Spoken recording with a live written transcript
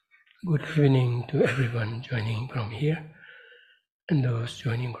Good evening to everyone joining from here and those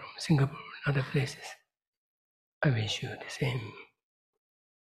joining from Singapore and other places. I wish you the same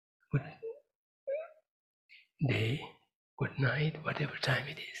good day, good night, whatever time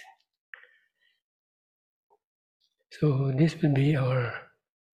it is. So this will be our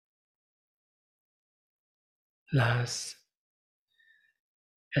last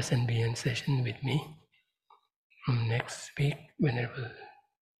SNBN session with me. From next week, Venerable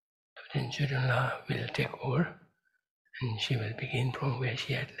Tenjurula will take over and she will begin from where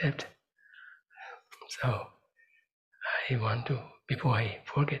she had left. So I want to, before I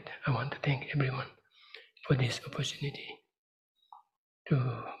forget, I want to thank everyone for this opportunity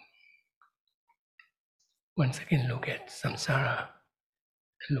to once again look at samsara,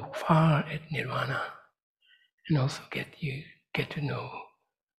 look far at nirvana, and also get to know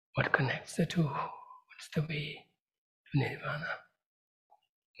what connects the two, what's the way to nirvana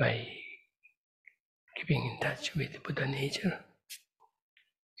by keeping in touch with Buddha nature.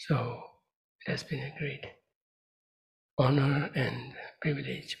 So it has been a great honor and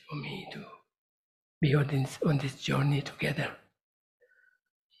privilege for me to be on this journey together.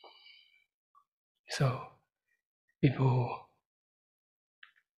 So before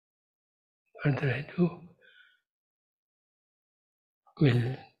further ado,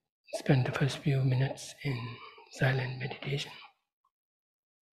 we'll spend the first few minutes in silent meditation,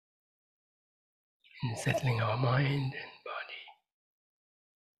 in settling our mind and body.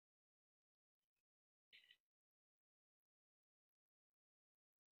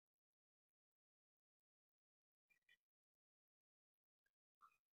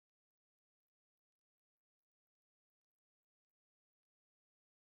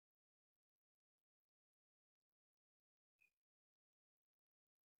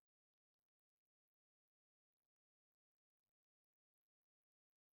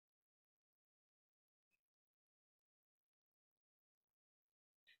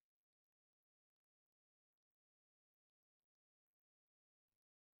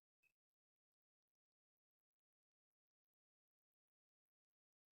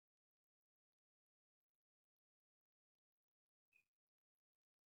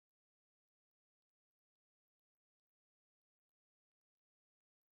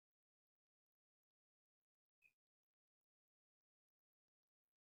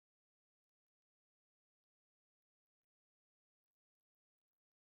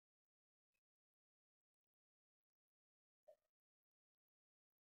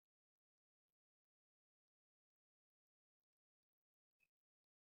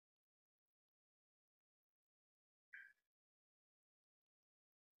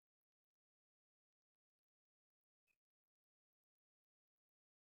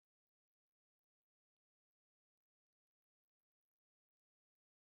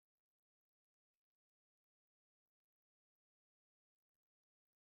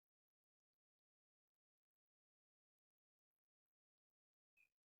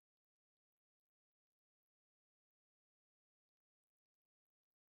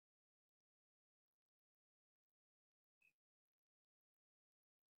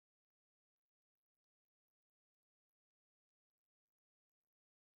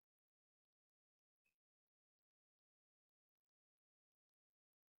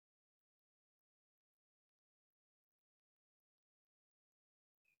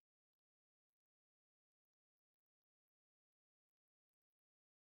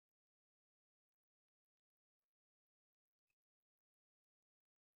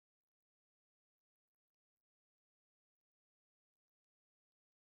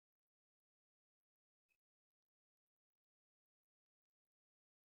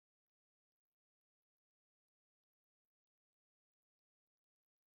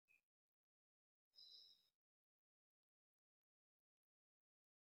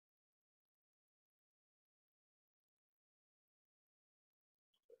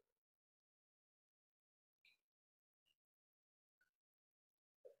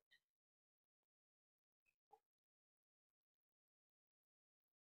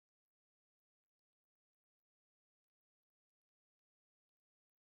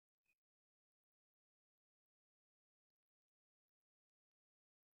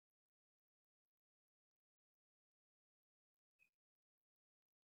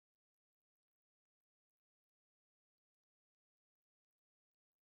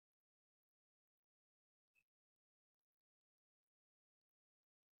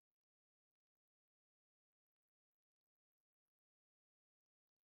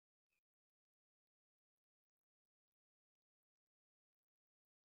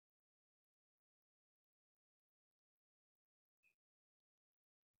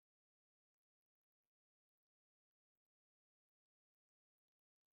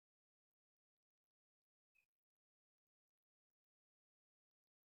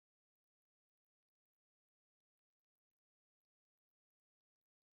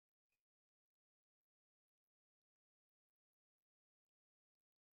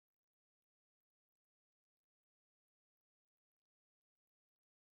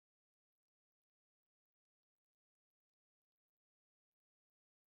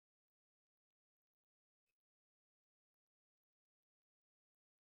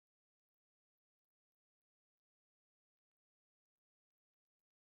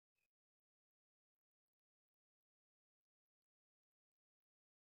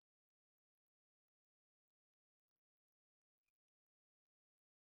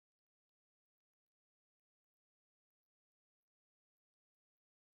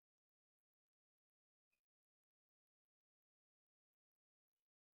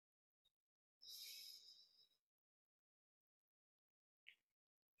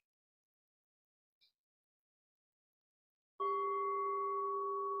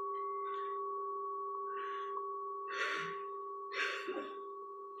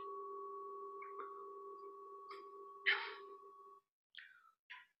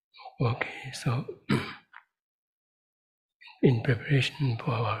 Okay, so in preparation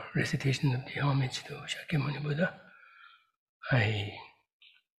for our recitation of the homage to Shakyamuni Buddha, I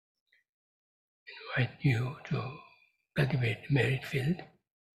invite you to cultivate the merit field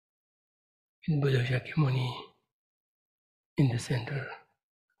with Buddha Shakyamuni in the center,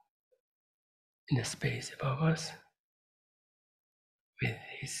 in the space above us, with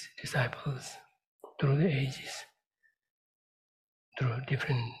his disciples through the ages, through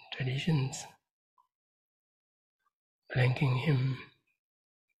different traditions, flanking him,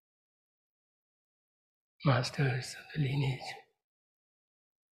 masters of the lineage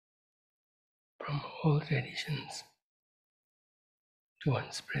from all traditions to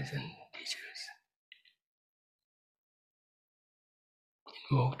one's present teachers.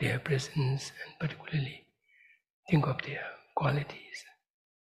 Invoke their presence and particularly think of their qualities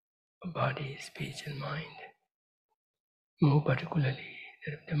of body, speech, and mind. More particularly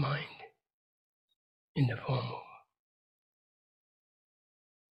that of the mind in the form of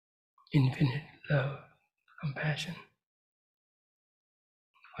infinite love, compassion,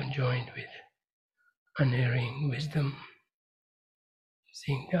 conjoined with unerring wisdom,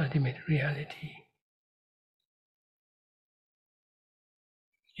 seeing the ultimate reality,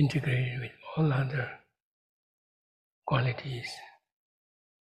 integrated with all other qualities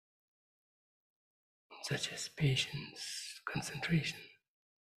such as patience, concentration,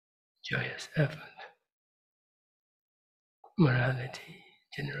 joyous effort, morality,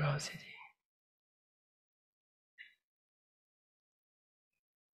 generosity.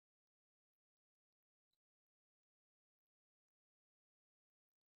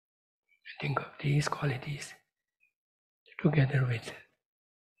 Think of these qualities together with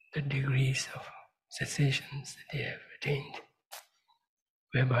the degrees of cessations that they have attained,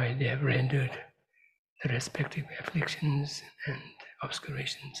 whereby they have rendered the respective afflictions and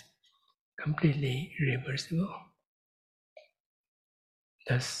obscurations completely irreversible,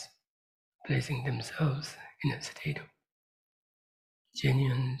 thus placing themselves in a state of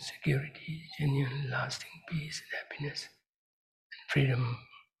genuine security, genuine lasting peace and happiness, and freedom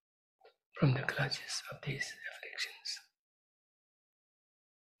from the clutches of these afflictions.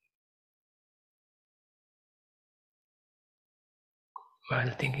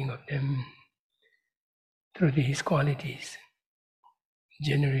 While thinking of them through these qualities,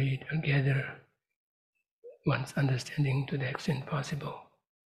 generate or gather one's understanding to the extent possible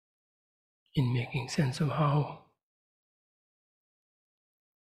in making sense of how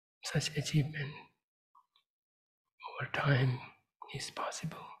such achievement over time is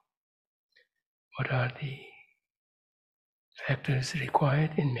possible. What are the factors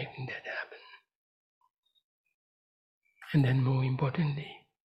required in making that happen? And then more importantly,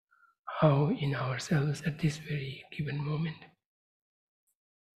 how in ourselves at this very given moment,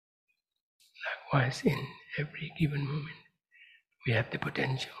 likewise in every given moment, we have the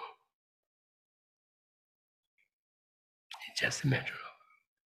potential. It's just a matter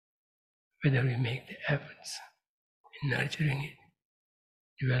of whether we make the efforts in nurturing it,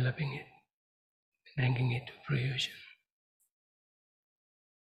 developing it, bringing it to fruition.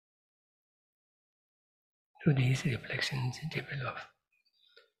 Through these reflections, develop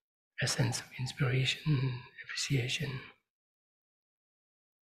a sense of inspiration, appreciation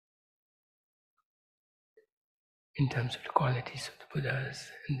in terms of the qualities of the Buddhas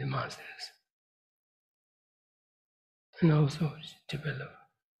and the Masters, and also develop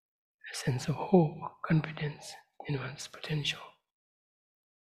a sense of hope, confidence in one's potential,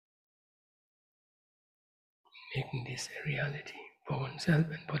 making this a reality for oneself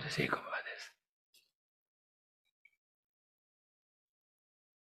and for the sake of others.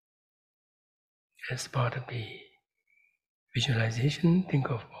 As part of the visualization, think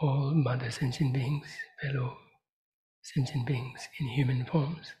of all mother sentient beings, fellow sentient beings in human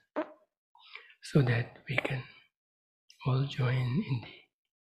forms, so that we can all join in the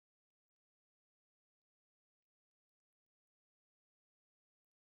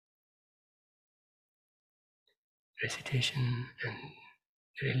recitation and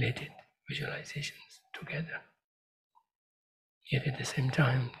the related visualizations together. Yet at the same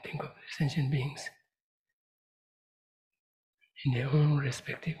time, think of the sentient beings in their own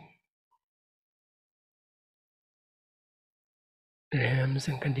respective realms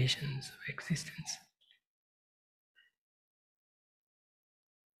and conditions of existence.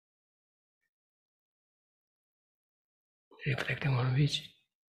 Reflecting on which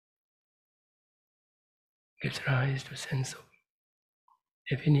gives rise to a sense of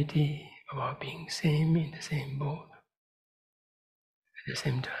affinity of our being same in the same boat at the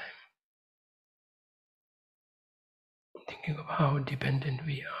same time. Thinking of how dependent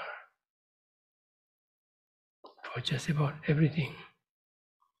we are for just about everything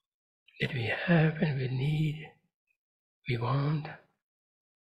that we have and we need, we want.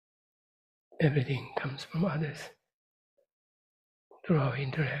 Everything comes from others through our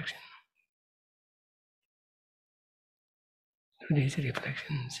interaction. Through these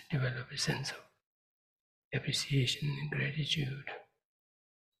reflections, develop a sense of appreciation and gratitude.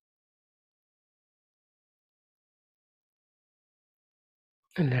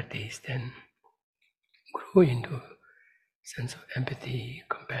 And let these then grow into a sense of empathy,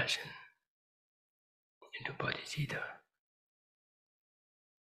 compassion, into bodhicitta.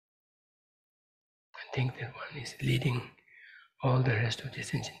 I think that one is leading all the rest of the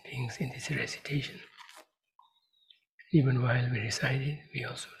sentient beings in this recitation. Even while we recite it, we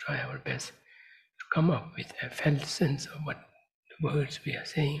also try our best to come up with a felt sense of what the words we are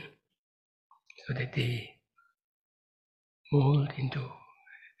saying, so that they mold into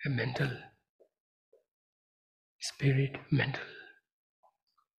a mental spirit, mental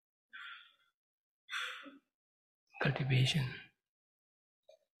cultivation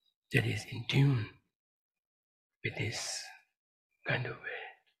that is in tune with this kind of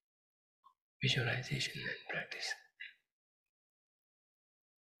visualization and practice.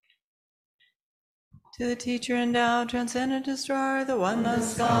 To the teacher endowed, transcendent destroyer, the one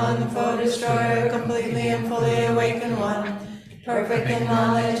thus gone, the foe destroyer, completely and fully awakened one, perfect in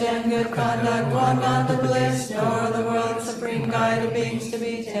knowledge and good conduct, one gone to bliss, nor the world's supreme guide of beings to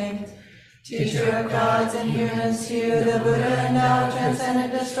be tamed. Teacher of gods and humans, to you, the Buddha endowed,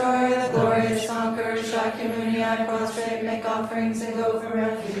 transcendent destroyer, the glorious conqueror, Shakyamuni, I prostrate, make offerings and go for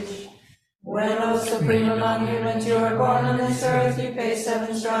refuge. When, O supreme among humans, you are born on this earth, you paced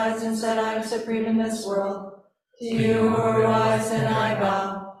 7 strides and said, I am supreme in this world. To you who are wise and I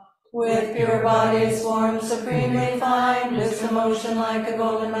bow. With pure bodies formed supremely fine, wisdom ocean like a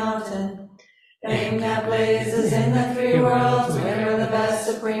golden mountain. Fame that blazes in the 3 worlds, winner the best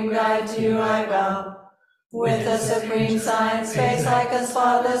supreme guide, to you I bow. With a supreme science, face like a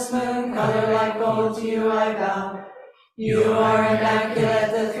spotless moon, color like gold, to you I bow. You are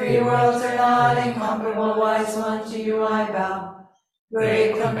immaculate, the 3 worlds are not, incomparable wise one, to you I bow.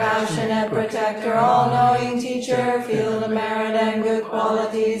 Great compassionate protector, all-knowing teacher, field of merit and good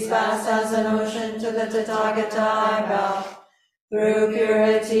qualities, vast as an ocean, to the Tathagata I bow. Through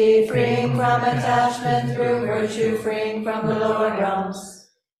purity, freeing from attachment, through virtue, freeing from the lower realms.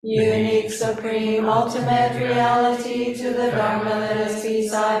 Unique, supreme, ultimate reality, to the Dharma-lit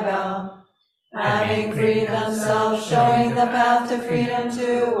peace I bow. Having freed themselves, showing the path to freedom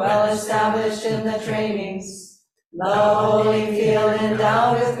too, well established in the trainings. The holy field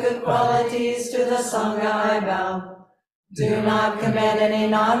endowed with good qualities, to the Sangha I bow. Do not commit any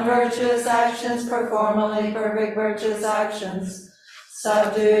non-virtuous actions, perform only perfect virtuous actions.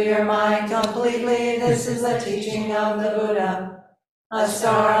 Subdue your mind completely, this is the teaching of the Buddha. A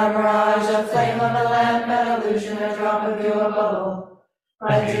star, a mirage, a flame of a lamp, an illusion, a drop of dew, a bubble.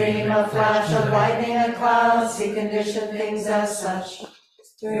 A dream, a flash of lightning, a cloud, see conditioned things as such.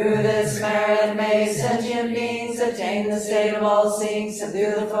 Through this merit may sentient beings attain the state of all-seeing,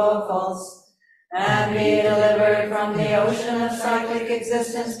 subdue the foe of false, and be delivered from the ocean of cyclic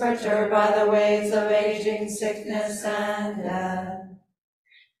existence, perturbed by the waves of aging, sickness, and death.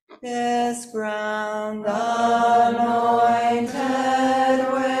 This ground anointed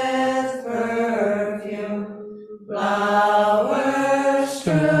with perfume, flowers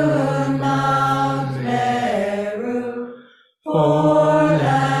strewn Mount Meru, 4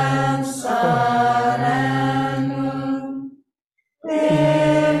 lands, sun and moon,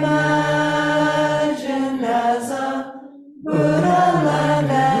 imagined as a Buddha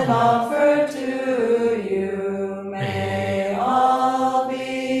land and offered to you. May all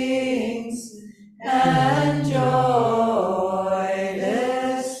beings enjoy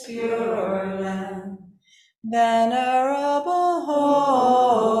this pure land. Venerable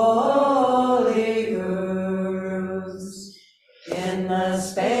holy gurus, in the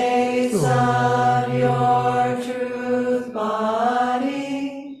space of your truth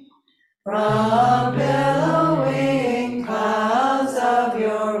body, from billowing clouds of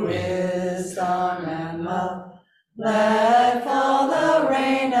your wisdom and love, let fall the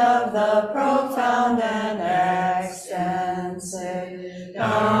rain of the profound and extensive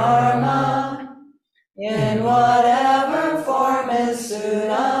Dharma, in whatever form is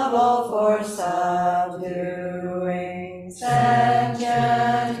suitable for subduing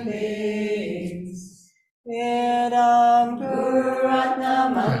sentient beings. Idam Guru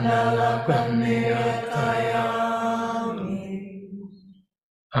Ratna Mandala Pramiyatayami.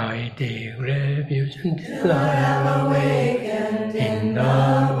 I take refuge until I am awakened in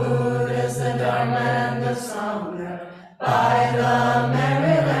the Buddha's Buddhas, the Dharma, and the Sangha. By the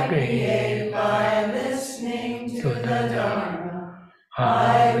merit I create by listening to the Dharma,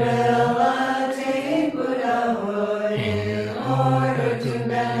 I will attain Buddhahood in order to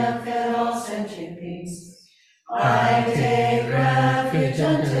benefit all sentient beings. I take refuge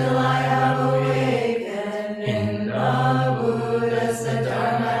until I have awakened in the Buddhas, the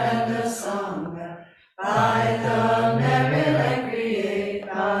Dharma, and the Sangha. By the merit I create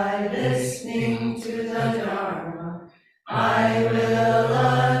by listening to the Dharma, I will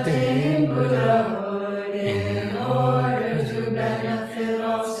attain Buddhahood in order to benefit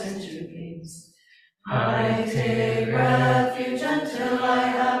all sentient beings. I take refuge until I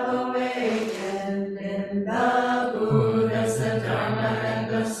have awakened in the Buddhas, the Dharma, and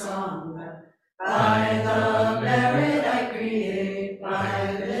the Sangha. By the merit I create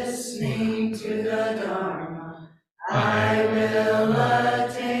by listening to the Dharma, I will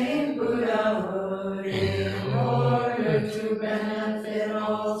attain Buddhahood in order to benefit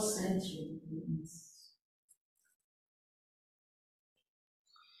all sentient beings.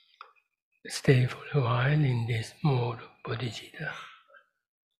 Stay for a while in this mode of bodhicitta,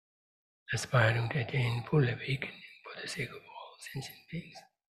 aspiring to attain full awakening for the sake of all sentient beings,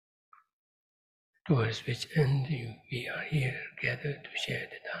 towards which end we are here gathered to share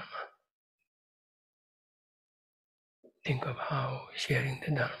the Dharma. Think of how sharing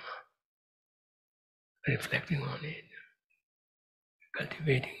the Dharma, reflecting on it,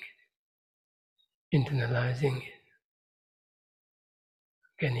 cultivating it, internalizing it,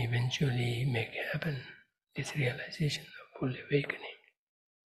 can eventually make happen this realization of full awakening.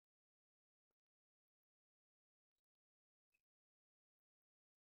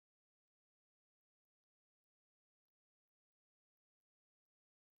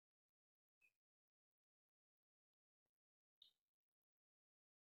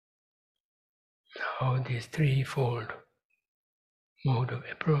 How this threefold mode of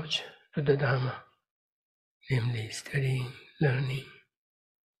approach to the Dharma, namely studying, learning,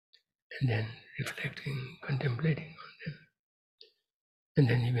 and then reflecting, contemplating on them, and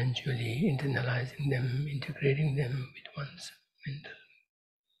then eventually internalizing them, integrating them with one's mental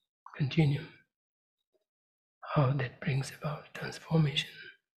continuum, how that brings about transformation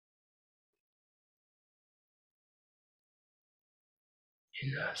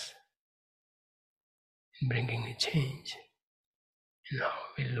in us, in bringing a change in how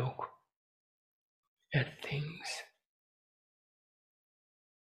we look at things,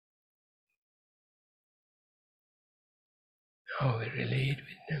 how we relate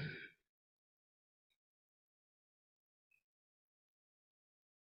with them,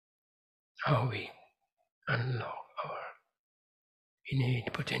 how we unlock our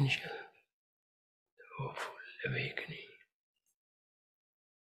innate potential for full awakening.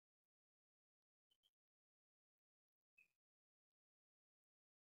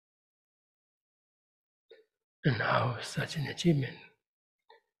 And how such an achievement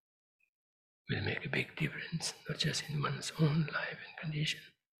will make a big difference, not just in one's own life and condition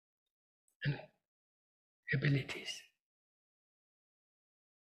and abilities,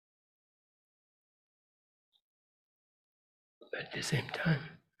 but at the same time,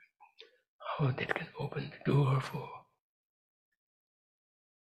 how that can open the door for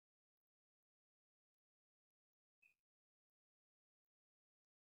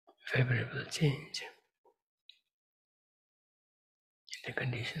favorable change in the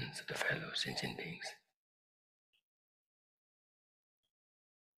conditions of the fellow sentient beings.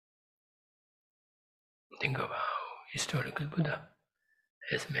 Think of how historical Buddha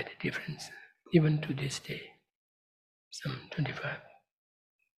has made a difference even to this day, some 25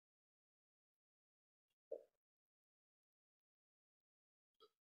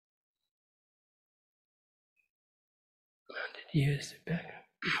 years back.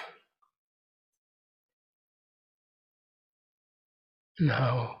 And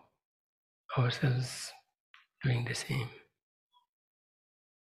how ourselves doing the same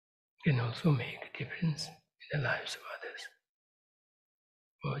can also make a difference in the lives of others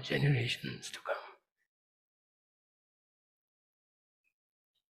for generations to come.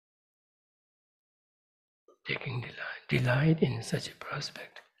 Taking delight in such a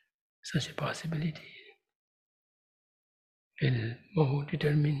prospect, such a possibility, feel more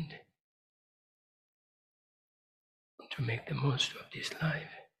determined to make the most of this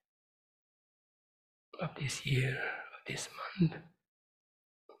life, of this year, of this month,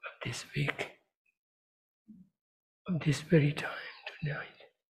 of this week, of this very time tonight.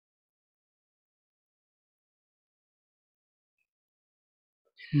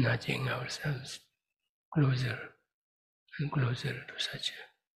 Nudging ourselves closer and closer to such a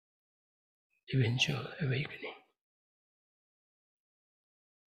eventual awakening.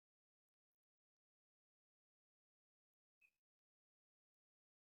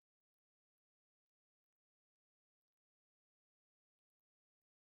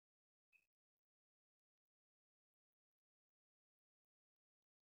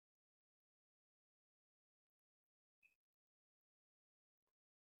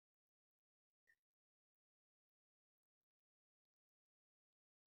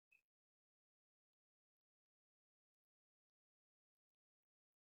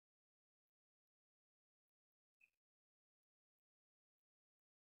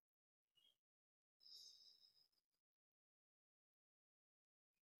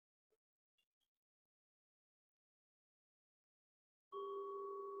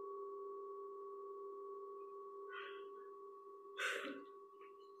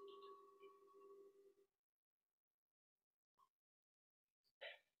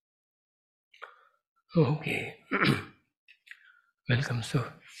 Okay, welcome. So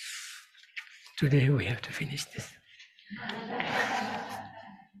today we have to finish this.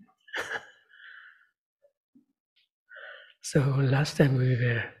 So last time we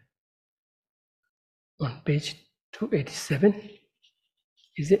were on page 287.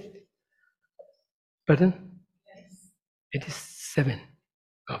 Is it? Pardon? 87.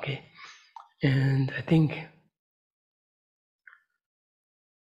 Okay. And I think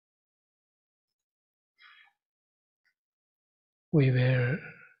we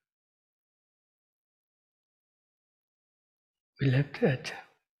left at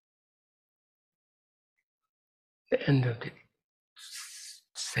the end of the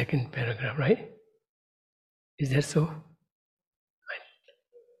second paragraph, right? Is that so? Right.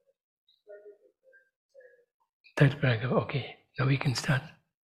 Third paragraph, okay. Now we can start.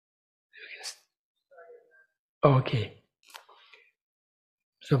 Okay.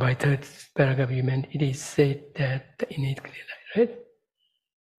 So by third paragraph, you meant it is said that the innate clear light, right?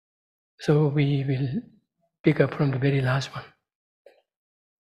 So we will pick up from the very last one.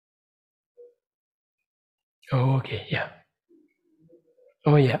 Oh, okay, yeah.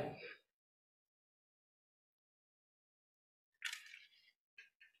 Oh, yeah.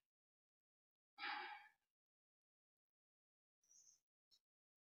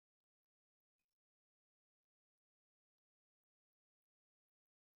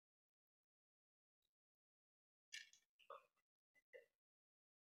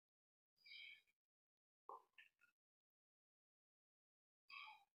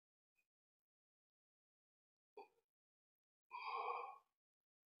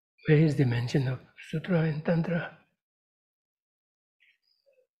 Where is the mention of Sutra and Tantra?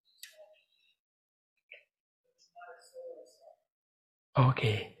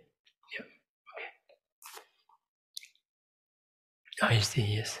 Okay. Yeah. Okay. I see,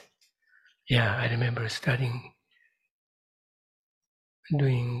 yes. Yeah, I remember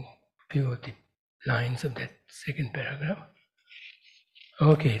doing few of the lines of that second paragraph.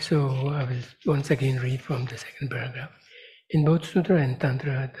 Okay, so I will once again read from the second paragraph. In both Sutra and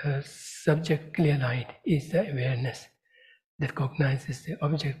Tantra, the subject clear light is the awareness that cognizes the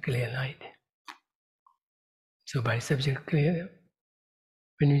object clear light. So by subject clear,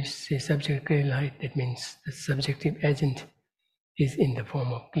 when we say subject clear light, that means the subjective agent is in the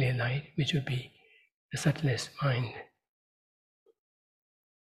form of clear light, which would be the subtlest mind.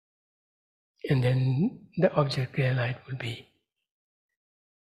 And then the object clear light will be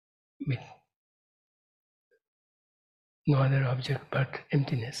with no other object but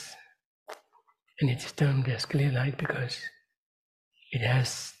emptiness. And it's termed as clear light because it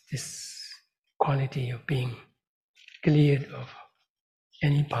has this quality of being cleared of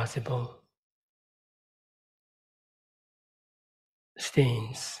any possible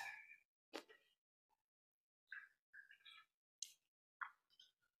stains.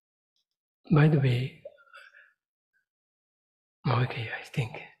 By the way, okay, I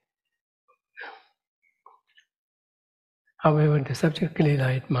think. However, the subject clear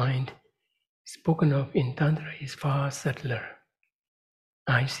light mind spoken of in Tantra is far subtler.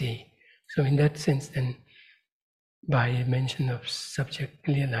 I see. So in that sense, then, by mention of subject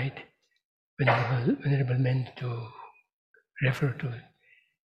clear light, Venerable meant to refer to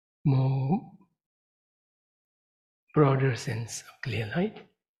more broader sense of clear light,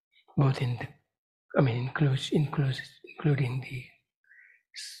 both in the, including the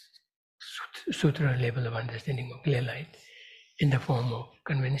sutra level of understanding of clear light in the form of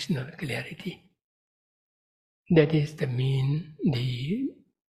conventional clarity. That is the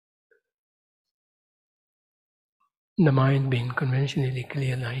mind being conventionally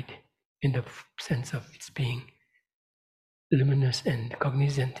clear light in the sense of its being luminous and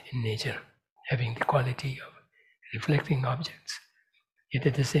cognizant in nature, having the quality of reflecting objects, yet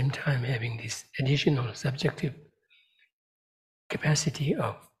at the same time having this additional subjective capacity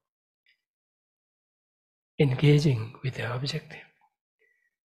of engaging with the object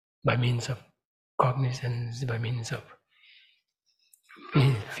by means of cognizance, by means of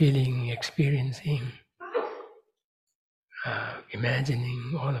feeling, experiencing,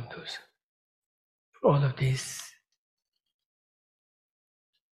 imagining, all of these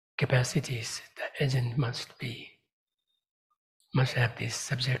capacities, the agent must have this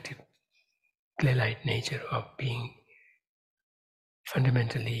subjective clay-light nature of being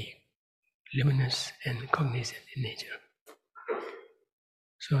fundamentally luminous and cognizant in nature.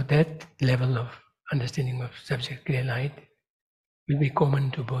 So that level of understanding of subject clay-light will be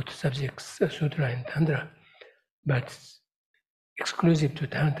common to both subjects, Sutra and Tantra, but exclusive to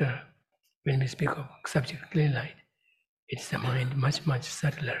Tantra, when we speak of subject clay-light, it's a mind much, much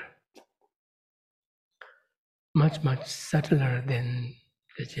subtler than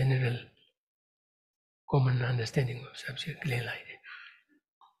the general common understanding of subject clay-light.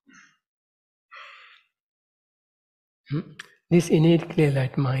 This innate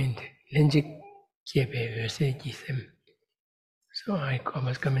clay-light mind, lenjik kyepe verse gisem. So I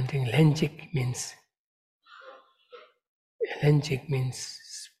was commenting, lenjik means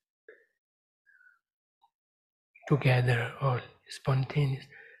together or spontaneous,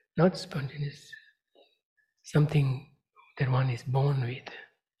 not spontaneous, something that one is born with.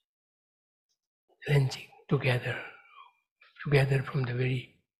 Lenjik, together from the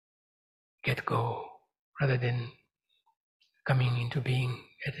very get-go, rather than coming into being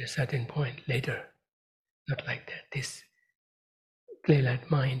at a certain point later. Not like that. This clay-light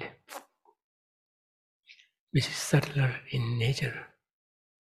mind, which is subtler in nature,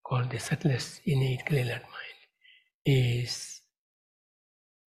 called the subtlest innate clay-light mind, is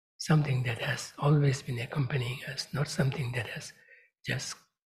something that has always been accompanying us, not something that has just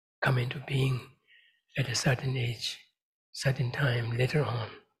come into being at a certain age, certain time later on.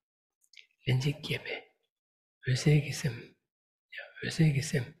 Lenjik kyepe, vesegism,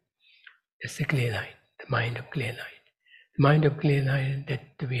 that's the clay light, the mind of clay light. The mind of clay light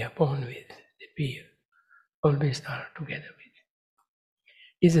that we are born with, that we always are together with,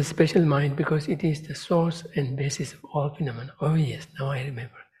 is a special mind because it is the source and basis of all phenomena. Oh yes, now I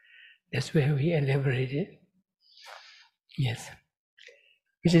remember. That's where we elaborated. Yes.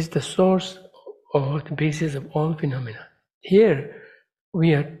 Which is the source or the basis of all phenomena. Here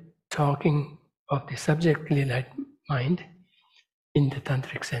we are talking of the subject clay-light mind in the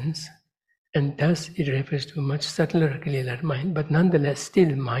tantric sense, and thus it refers to a much subtler clay-light mind, but nonetheless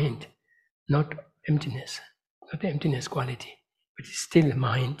still mind, not emptiness, not the emptiness quality, but it's still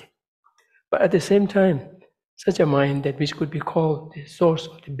mind. But at the same time, such a mind that which could be called the source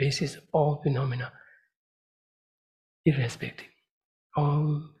or the basis of all phenomena, irrespective,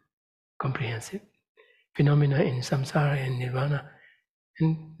 all comprehensive phenomena in samsara and nirvana,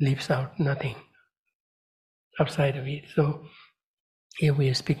 and leaves out nothing outside of it. So here we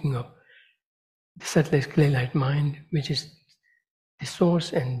are speaking of the subtlest clay-light mind, which is the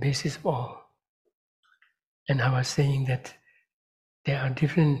source and basis of all. And I was saying that there are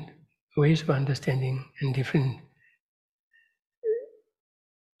different ways of understanding and different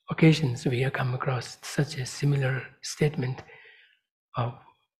occasions we have come across such a similar statement of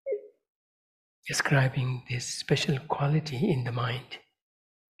describing this special quality in the mind.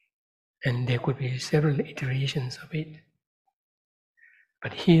 And there could be several iterations of it.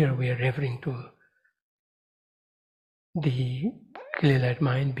 But here we are referring to the clay-light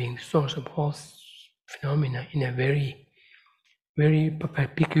mind being the source of all phenomena in a very, very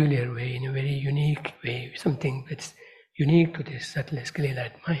peculiar way, in a very unique way, something that's unique to this subtlest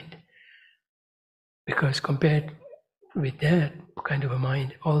clay-light mind. Because compared with that kind of a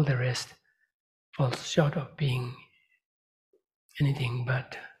mind, all the rest falls short of being anything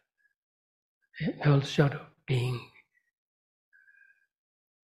but, falls short of being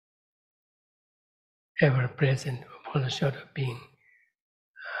ever present, falls short of being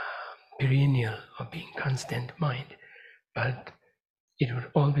perennial or being constant mind. But it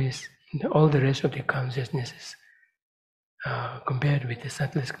would always, all the rest of the consciousnesses, compared with the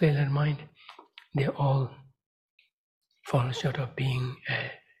subtlest clay-light mind, they all fall short of being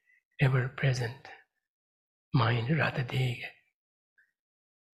a ever-present mind. Rather,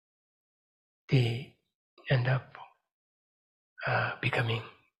 they end up becoming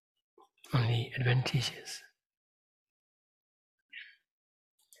only adventitious.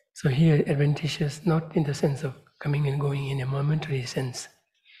 So here, adventitious not in the sense of coming and going in a momentary sense,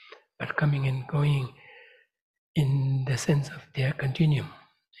 but coming and going in the sense of their continuum,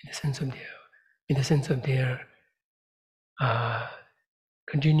 in the sense of their in the sense of their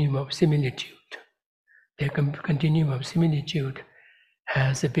continuum of similitude. Their continuum of similitude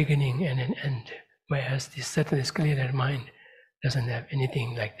has a beginning and an end, whereas the subtlest clearer mind doesn't have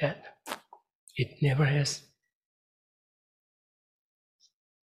anything like that. It never has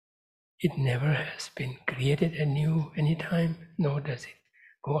been created anew any time, nor does it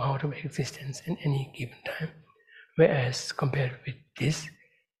go out of existence at any given time. Whereas compared with this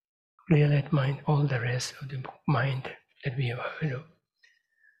clear light mind, all the rest of the mind that we have heard of.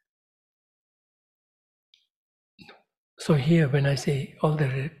 So here, when I say all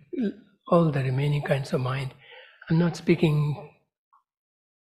the remaining kinds of mind, I'm not speaking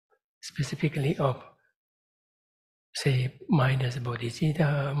specifically of, say, mind as a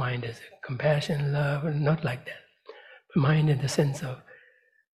bodhicitta, mind as a compassion, love, not like that. But mind in the sense of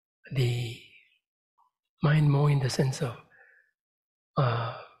mind more in the sense of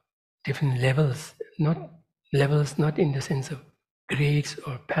different levels, not in the sense of grades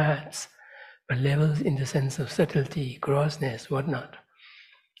or paths, but levels in the sense of subtlety, grossness, whatnot.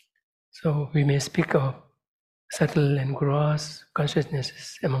 So we may speak of subtle and gross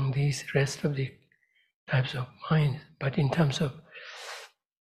consciousnesses among these rest of the types of mind, but in terms of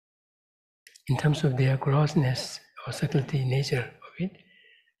their grossness or subtlety nature of it,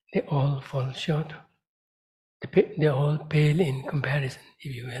 they all fall short. They all pale in comparison,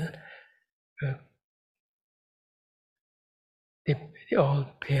 if you will. They all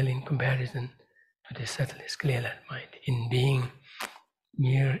pale in comparison to the subtlest clear light mind in being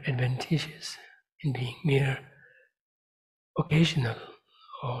mere adventitious, in being mere occasional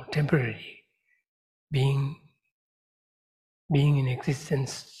or temporary, being in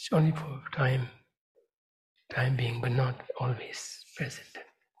existence only for time being, but not always present,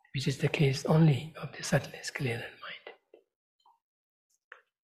 which is the case only of the subtlest clear light mind.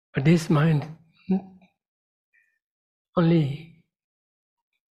 But this mind only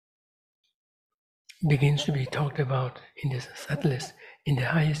begins to be talked about in the subtlest, in the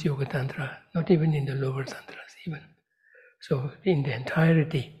highest Yoga Tantra, not even in the lower Tantras even. So in the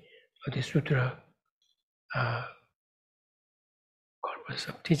entirety of the Sutra corpus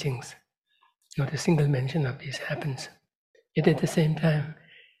of teachings, not a single mention of this happens. Yet at the same time,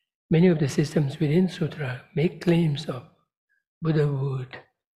 many of the systems within Sutra make claims of Buddhahood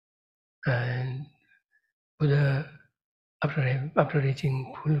and Buddha after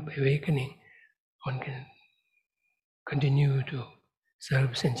reaching full awakening, one can continue to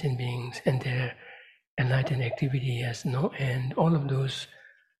serve sentient beings and their enlightened activity has no end. All of those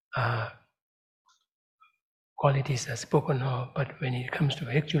qualities are spoken of, but when it comes to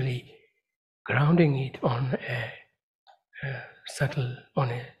actually grounding it on a subtle, on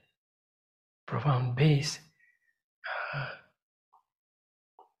a profound base,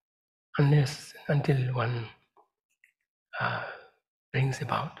 until one brings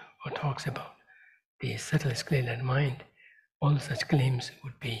about or talks about the subtlest clear light mind, all such claims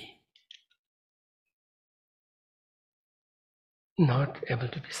would be not able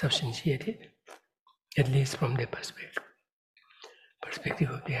to be substantiated, at least from the perspective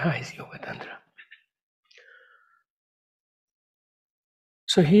of the highest Yoga Tantra.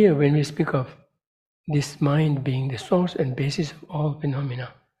 So here, when we speak of this mind being the source and basis of all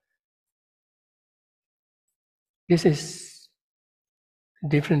phenomena, this is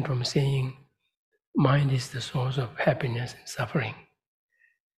different from saying mind is the source of happiness and suffering.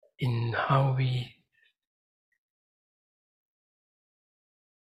 In how we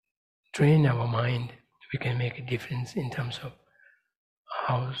train our mind, we can make a difference in terms of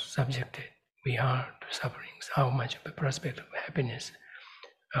how subjected we are to sufferings, how much of a prospect of happiness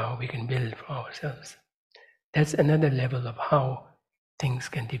we can build for ourselves. That's another level of how things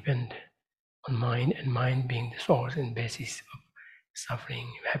can depend on mind, and mind being the source and basis of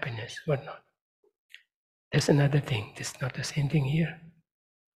suffering, happiness, whatnot. That's another thing. It's not the same thing here.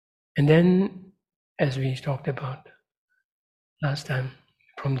 And then, as we talked about last time,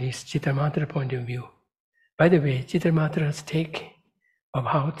 from this Chittamatra point of view, by the way, Chittamatra's take of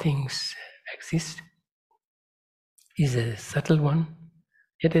how things exist is a subtle one,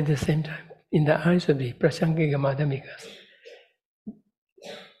 yet at the same time, in the eyes of the Prasangika Madhyamikas,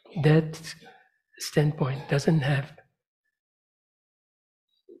 that standpoint doesn't have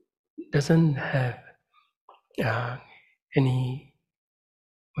any,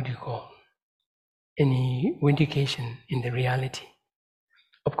 any vindication in the reality.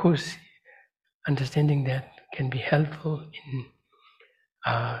 Of course, understanding that can be helpful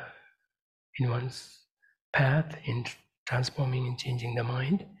in one's path in transforming and changing the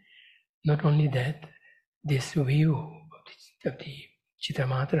mind. Not only that, this view of the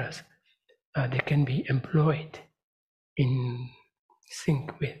Chittamatras they can be employed in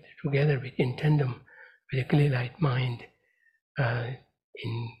sync with, together with, in tandem with a clear light mind,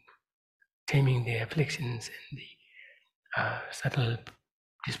 in taming the afflictions and the subtle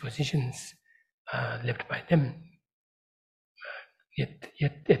dispositions left by them. Yet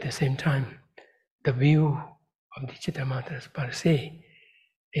at the same time, the view of the Chittamatras per se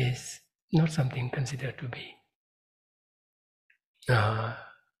is not something considered to be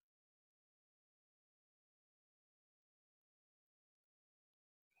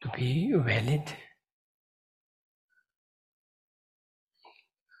valid,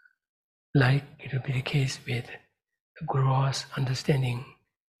 like it will be the case with the gross understanding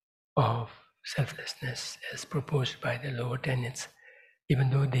of selflessness as proposed by the lower tenets, even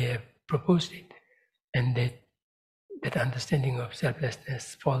though they have proposed it, and that understanding of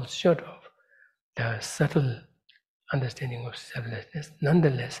selflessness falls short of the subtle understanding of selflessness.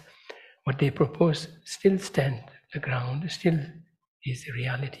 Nonetheless, what they propose still stands the ground, still is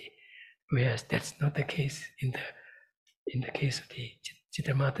reality, whereas that's not the case in the case of the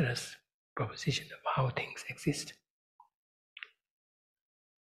Chittamatras proposition of how things exist.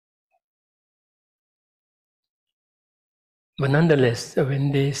 But nonetheless,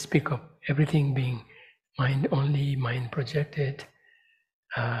 when they speak of everything being mind only, mind projected,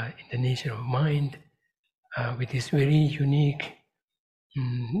 in the nature of mind, with this very unique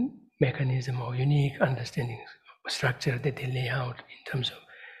mechanism or unique understanding of structure that they lay out in terms of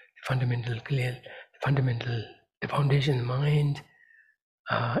the foundation mind,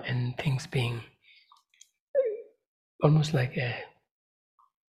 and things being almost like a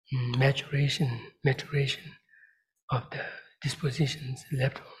maturation of the dispositions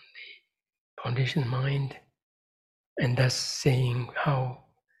left on the foundation mind, and thus saying how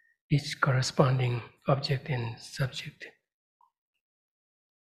each corresponding object and subject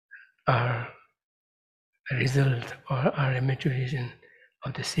are a result or are a maturation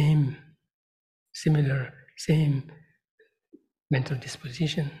of the same mental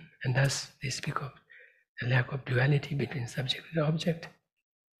disposition, and thus they speak of the lack of duality between subject and object,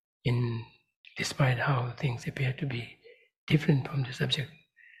 despite how things appear to be different from the subject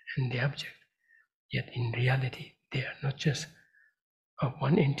and the object, yet in reality they are not just of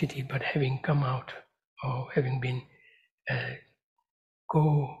one entity, but having come out or having been a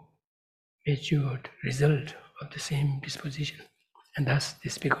co-matured result of the same disposition. And thus they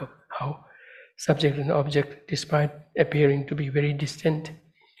speak of how subject and object, despite appearing to be very distant,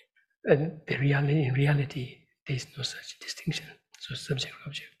 and in reality there is no such distinction. So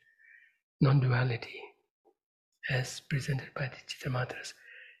subject-object, non-duality, as presented by the Chittamatras,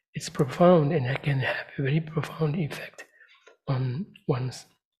 it's profound and it can have a very profound effect on one's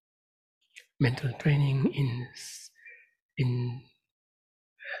mental training in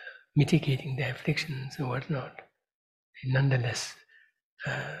mitigating the afflictions and whatnot. Nonetheless,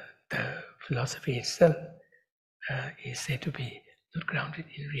 the philosophy itself is said to be not grounded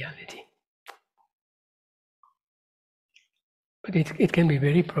in reality. But it can be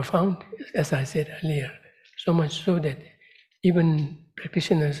very profound, as I said earlier, so much so that even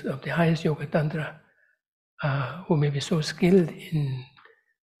practitioners of the highest yoga tantra, who may be so skilled in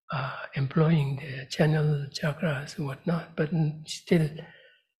employing the channel chakras and whatnot, but still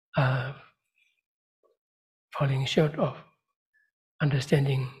falling short of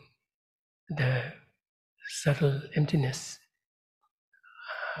understanding the subtle emptiness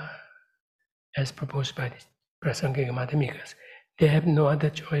as proposed by the Prasangika Madhyamikas, they have no other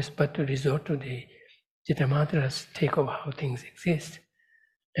choice but to resort to the Chittamatras' take of how things exist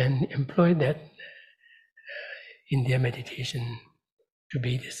and employ that in their meditation to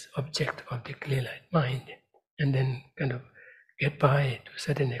be this object of the clear light mind, and then kind of get by to a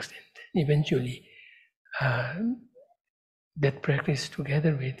certain extent. Eventually, that practice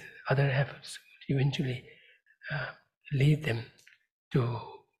together with other efforts eventually lead them to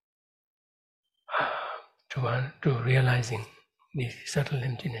realizing the subtle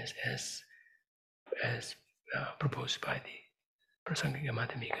emptiness as proposed by the Prasangika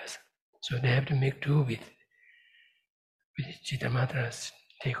Madhyamikas. So they have to make do with Chittamatra's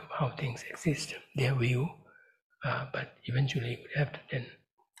take of how things exist, their view, but eventually would have to then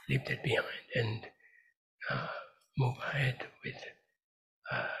leave that behind and move ahead with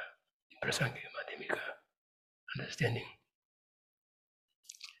Prasangika Madhyamika understanding.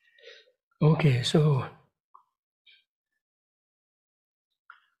 Okay, so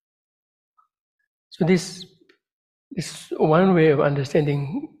this one way of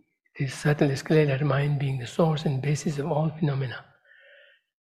understanding this subtlest clear light mind being the source and basis of all phenomena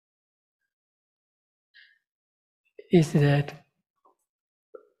is that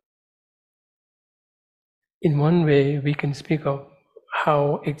in one way, we can speak of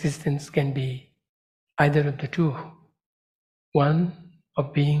how existence can be either of the two. One,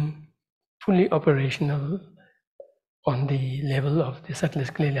 of being fully operational on the level of the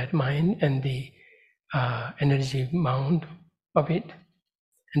subtlest clear light mind and the energy amount of it.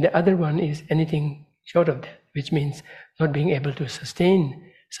 And the other one is anything short of that, which means not being able to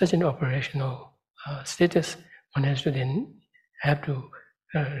sustain such an operational status. One has to then have to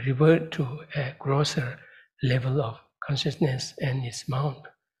revert to a grosser level of consciousness and its amount.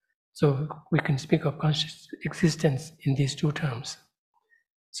 So we can speak of conscious existence in these two terms.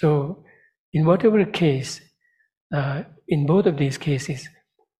 So in whatever case, in both of these cases,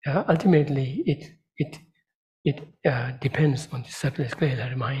 ultimately it depends on the subtlest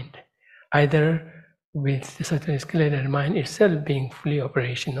clear mind. Either with the subtlest clear mind itself being fully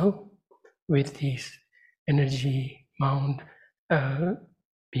operational, with this energy amount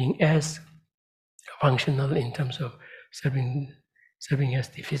being as functional in terms of serving as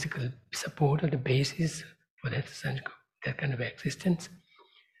the physical support or the basis for that kind of existence,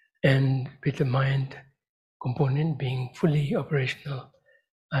 and with the mind component being fully operational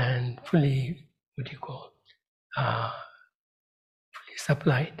and fully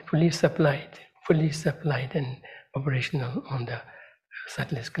fully supplied and operational on the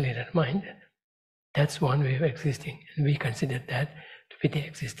subtlest clearer mind. That's one way of existing, and we consider that to be the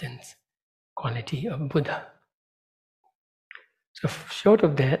existence quality of Buddha. So short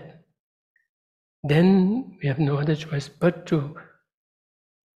of that, then we have no other choice but to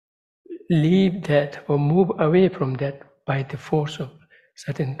leave that or move away from that by the force of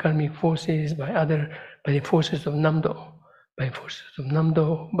certain karmic forces, by the forces of Namdo, by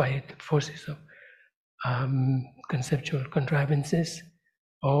the forces of conceptual contrivances,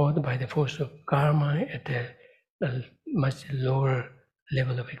 or by the force of karma at a much lower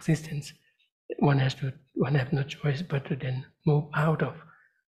level of existence. One has no choice but to then move out of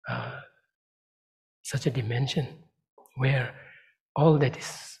such a dimension where all there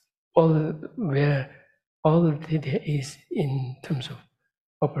is in terms of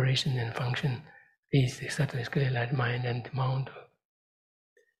operation and function is the subtlest clear light mind and the amount.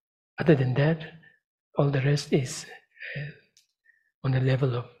 Other than that, all the rest is on the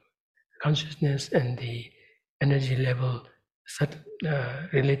level of consciousness and the energy level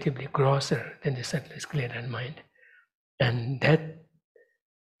relatively grosser than the subtlest clear light mind. And that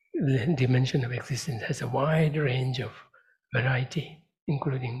dimension of existence has a wide range of variety,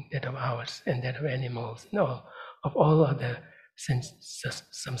 including that of ours and that of animals and of all other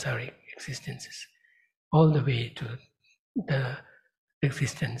samsaric existences, all the way to the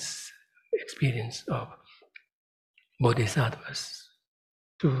experience of bodhisattvas,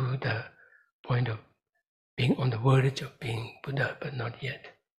 to the point of being on the verge of being Buddha, but not yet.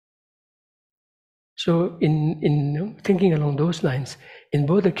 So in thinking along those lines, in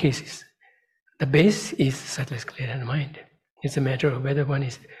both the cases, the base is subtlest clear mind. It's a matter of whether one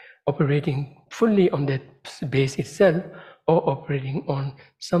is operating fully on that base itself or operating on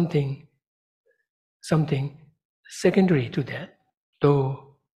something secondary to that,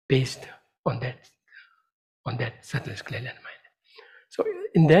 though based on that subtlest clear mind. So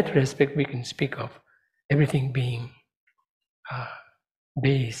in that respect, we can speak of everything being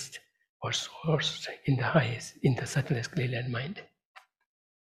based or sourced in the subtlest clear mind.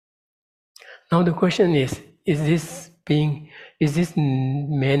 Now the question is this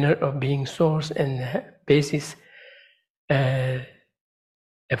manner of being source and basis a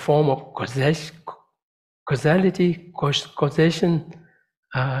form of causality, causation,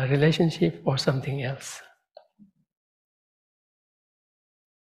 relationship, or something else?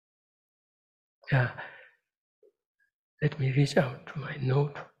 Let me reach out to my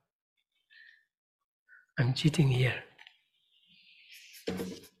note. I'm cheating here.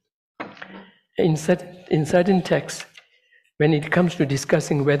 In certain texts, when it comes to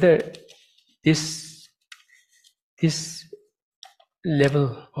discussing whether this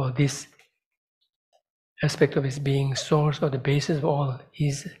level or this aspect of its being source or the basis of all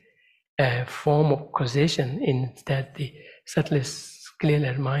is a form of causation, in that the subtlest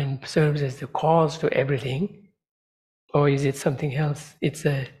clear mind serves as the cause to everything, or is it something else? It's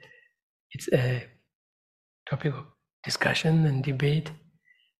a topic of discussion and debate,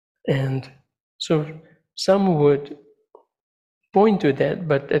 and so some would point to that,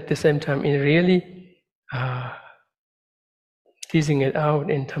 but at the same time, in really teasing it out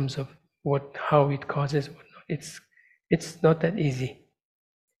in terms of how it causes whatnot, it's not that easy.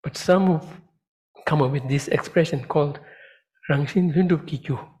 But some have come up with this expression called Rangshin Lundup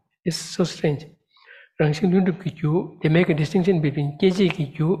Kikyu. It's so strange. Rangshin Lundup Kikyu, they make a distinction between Keji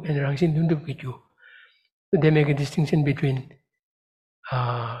Kikyu and Rangshin Lundup Kikyu. they make a distinction between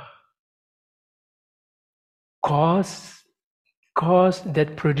cause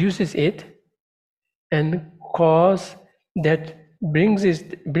that produces it and cause that brings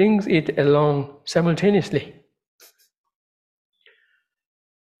it along simultaneously.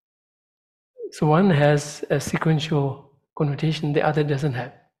 So one has a sequential connotation, the other doesn't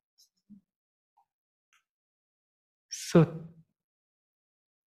have. So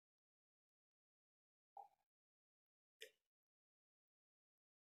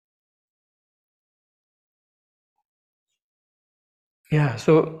yeah,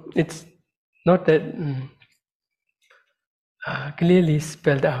 so it's not that clearly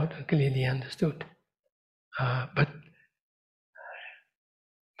spelled out, clearly understood, but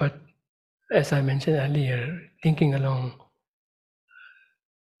as I mentioned earlier, thinking along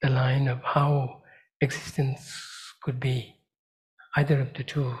the line of how existence could be either of the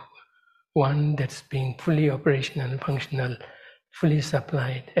two, one that's being fully operational and functional, fully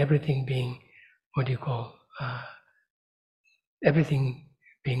supplied, everything being everything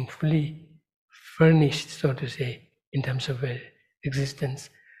being fully furnished, so to say, in terms of existence,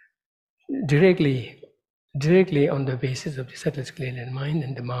 directly on the basis of the subtlest clear mind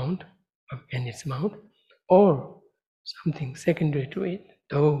and the mount and its mount, or something secondary to it,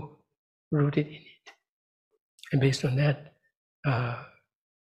 though rooted in it. And based on that,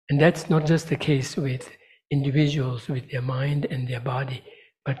 and that's not just the case with individuals with their mind and their body,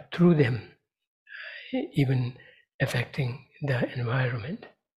 but through them, even affecting the environment.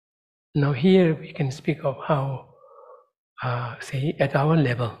 Now here we can speak of how, say, at our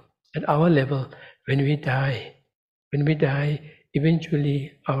level, when we die,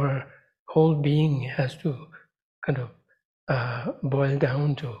 eventually our whole being has to kind of boil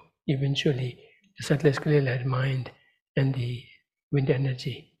down to eventually the subtlest clear light mind and the wind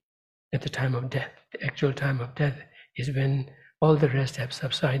energy at the time of death. The actual time of death is when all the rest have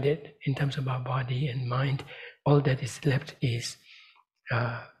subsided in terms of our body and mind. All that is left is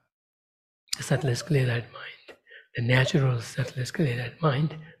the subtlest clear light mind, the natural subtlest clear light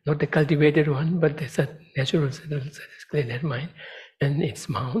mind, not the cultivated one, but the natural subtlest clear light mind and its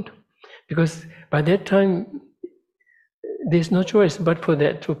mount. Because by that time, there's no choice but for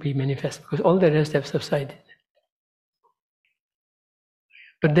that to be manifest, because all the rest have subsided.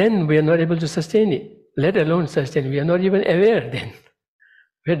 But then we are not able to sustain it, let alone sustain. We are not even aware then.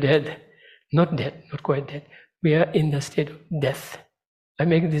 We're dead. Not dead, not quite dead. We are in the state of death. I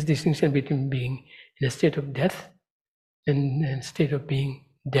make this distinction between being in a state of death and a state of being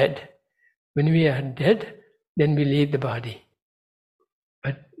dead. When we are dead, then we leave the body.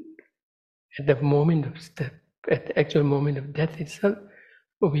 But at the actual moment of death itself,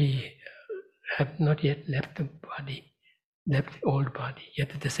 we have not yet left the body, left the old body.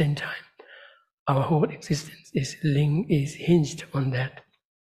 Yet at the same time, our whole existence is hinged on that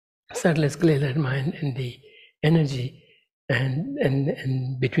subtlest clear light mind and the energy,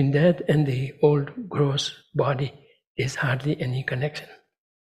 and between that and the old gross body, there's hardly any connection.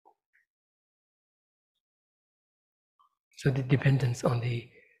 So the dependence on the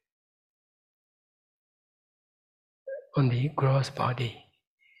gross body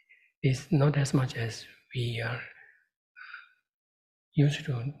is not as much as we are used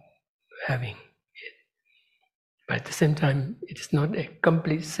to having it. But at the same time, it is not a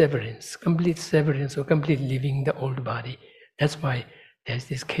complete severance or complete leaving the old body. That's why there's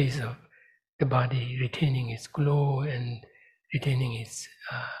this case of the body retaining its glow and retaining its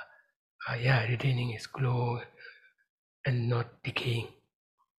glow and not decaying.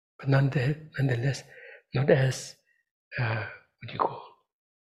 But nonetheless, not as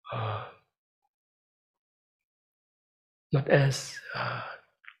not as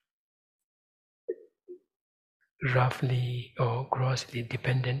roughly or grossly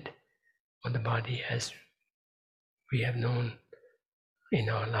dependent on the body as we have known in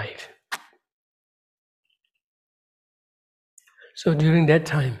our life. So during that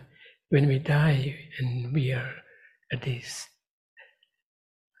time, when we die and we are at this,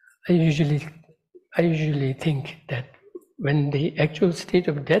 I usually think that when the actual state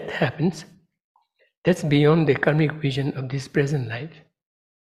of death happens, that's beyond the karmic vision of this present life.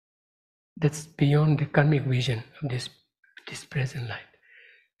 That's beyond the karmic vision of this present life.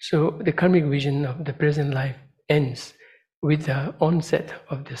 So the karmic vision of the present life ends with the onset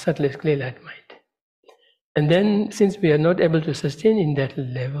of the subtlest clear light mind. And then, since we are not able to sustain in that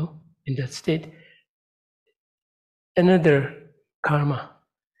level, in that state, another karmic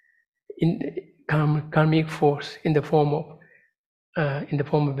force in the form of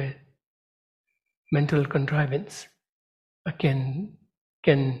a mental contrivance can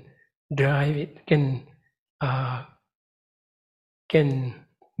drive it, can can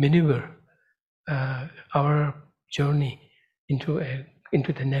maneuver our journey into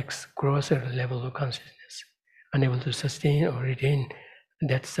the next grosser level of consciousness, unable to sustain or retain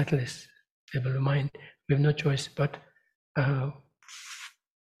that subtlest level of mind. We have no choice but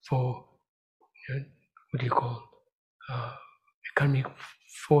for what do you call a karmic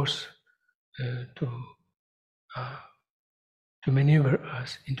force to maneuver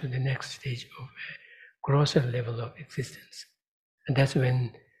us into the next stage of a grosser level of existence, and that's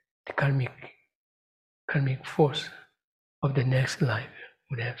when the karmic force of the next life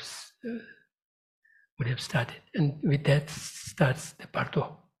would have started, and with that starts the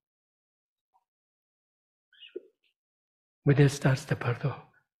parto. With that starts the parto,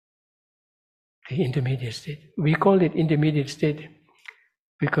 the intermediate state. We call it intermediate state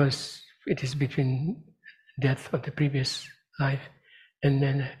because it is between death of the previous life and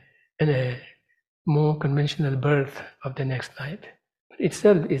then a more conventional birth of the next life.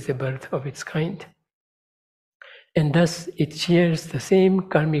 Itself is a birth of its kind, and thus it shares the same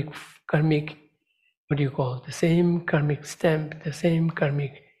karmic what do you call, the same karmic stamp, the same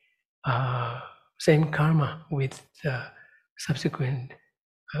karmic same karma with the subsequent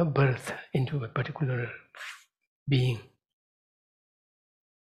birth into a particular being.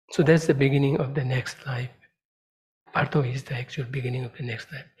 So that's the beginning of the next life. Parto is the actual beginning of the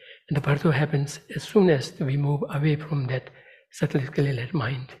next life. And the parto happens as soon as we move away from that subtle skeletal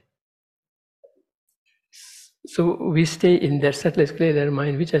mind. So we stay in that subtle skeletal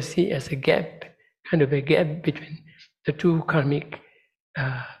mind, which I see as a gap, kind of a gap between the two karmic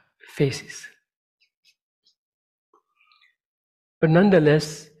phases. But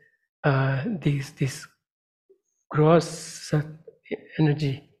nonetheless, this gross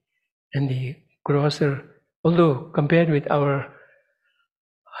energy and the grosser, although compared with our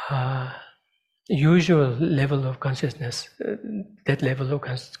usual level of consciousness, that level of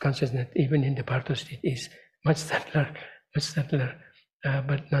consciousness, even in the parto state, is much subtler,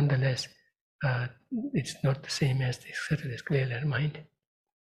 but nonetheless, it's not the same as the subtle skeletal mind.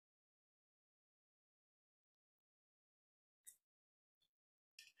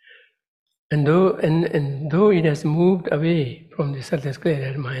 And though it has moved away from the subtle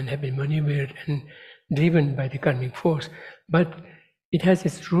skeletal mind, have been maneuvered and driven by the karmic force, but it has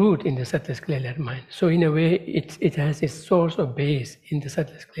its root in the subtle skeletal mind. So in a way, it has its source or base in the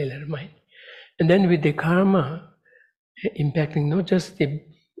subtle skeletal mind. And then with the karma impacting not just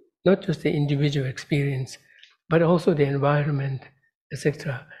the individual experience, but also the environment,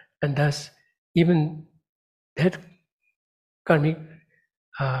 etc. And thus, even that karmic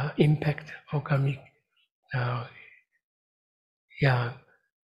impact or karmic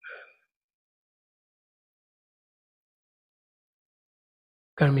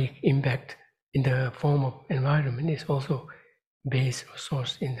karmic impact in the form of environment is also base or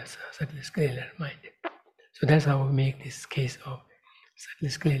source in the subtle skeletal mind. So that's how we make this case of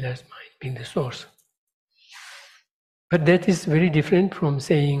subtle skeletal mind being the source. But that is very different from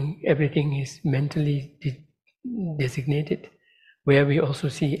saying everything is mentally designated, where we also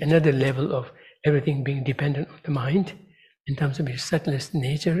see another level of everything being dependent on the mind in terms of its subtlest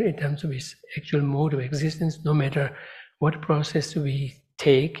nature, in terms of its actual mode of existence, no matter what process we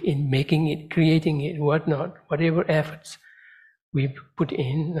take in making it, creating it, whatnot, whatever efforts we put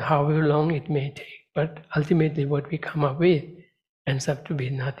in, however long it may take. But ultimately what we come up with ends up to be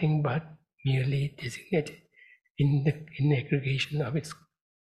nothing but merely designated in the aggregation of its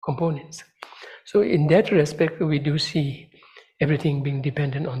components. So in that respect, we do see everything being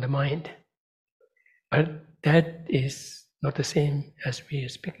dependent on the mind. But that is not the same as we are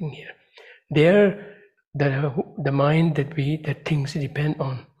speaking here. There, the mind that things depend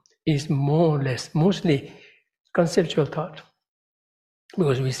on is more or less mostly conceptual thought,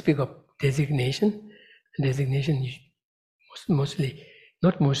 because we speak of designation. Designation mostly,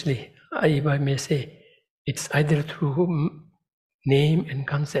 not mostly, if I may say, it's either through name and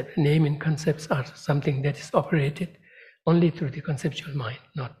concept. Name and concepts are something that is operated only through the conceptual mind,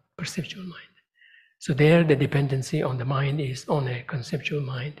 not perceptual mind. So there, the dependency on the mind is on a conceptual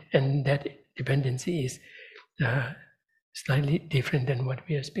mind, and that dependency is slightly different than what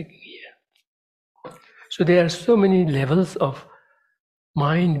we are speaking here. So there are so many levels of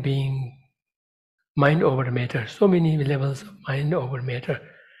mind being mind over matter, so many levels of mind over matter,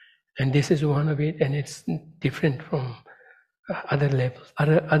 and this is one of it, and it's different from other levels,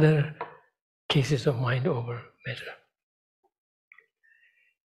 other cases of mind over matter.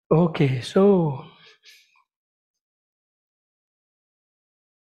 Okay, so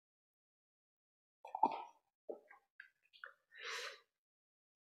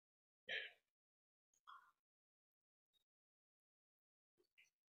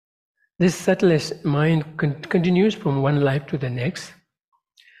this subtlest mind continues from one life to the next,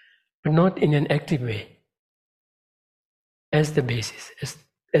 but not in an active way, as the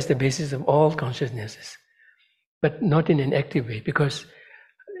basis of all consciousnesses, but not in an active way, because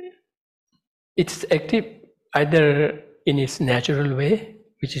it's active either in its natural way,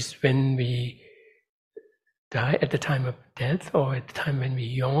 which is when we die at the time of death, or at the time when we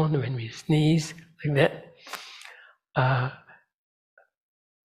yawn, when we sneeze, like that.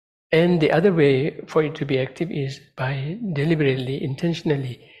 And the other way for it to be active is by deliberately,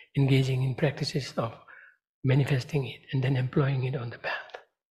 intentionally engaging in practices of manifesting it and then employing it on the path.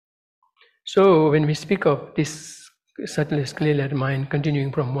 So when we speak of this subtlest, clear mind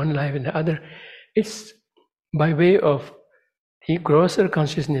continuing from one life and the other, it's by way of the grosser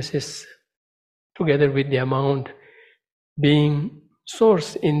consciousnesses together with the amount being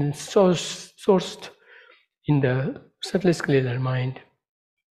sourced in the subtlest, clear mind.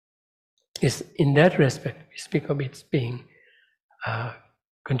 Is in that respect we speak of its being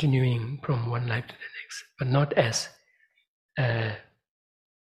continuing from one life to the next, but not as an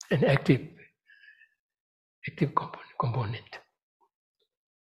active component.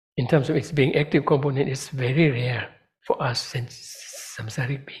 In terms of its being active component, it's very rare for us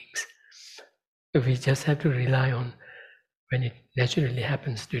samsaric beings. We just have to rely on when it naturally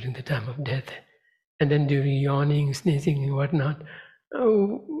happens during the time of death, and then during yawning, sneezing, and whatnot.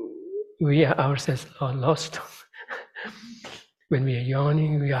 We are ourselves lost. When we are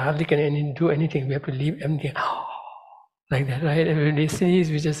yawning, we hardly can do anything. We have to leave everything like that, right? And when we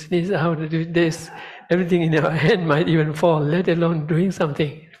sneeze, we just sneeze out. This, everything in our head might even fall, let alone doing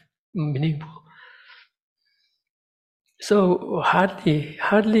something meaningful. So hardly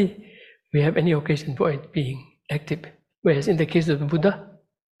we have any occasion for it being active. Whereas in the case of the Buddha,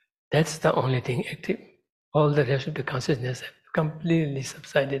 that's the only thing active. All the rest of the consciousness have completely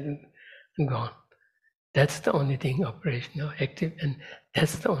subsided and gone. That's the only thing operational, active, and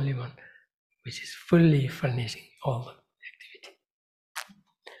that's the only one which is fully furnishing all the activity.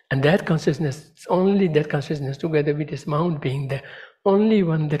 And that consciousness, only that consciousness together with this mount being the only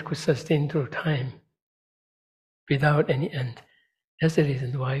one that could sustain through time without any end. That's the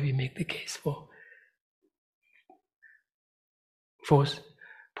reason why we make the case for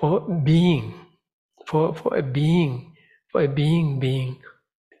being, for a being being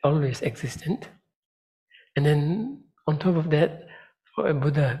always existent, and then on top of that, for a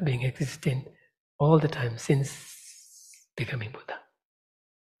Buddha being existent all the time since becoming Buddha.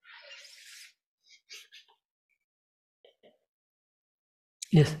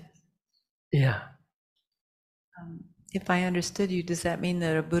 Yes, yeah. If I understood you, does that mean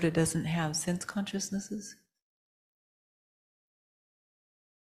that a Buddha doesn't have sense consciousnesses?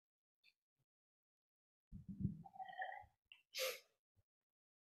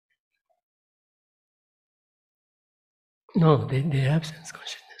 No, they have sense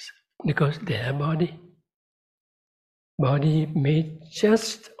consciousness because they have body. Body made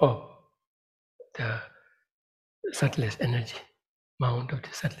just of the subtlest energy, mount of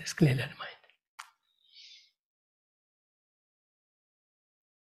the subtlest clear mind.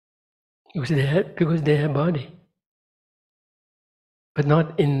 Because they have body, but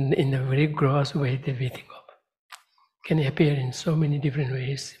not in a very gross way that we think of. Can appear in so many different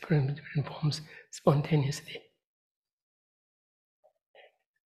ways, different forms, spontaneously.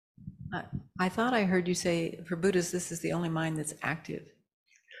 I thought I heard you say for Buddhists this is the only mind that's active.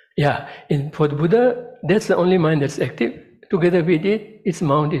 Yeah, for the Buddha, that's the only mind that's active. Together with it, its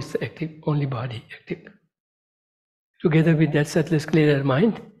mount is active, only body active. Together with that subtlest clearer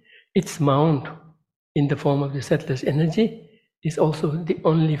mind, its mount in the form of the subtlest energy is also the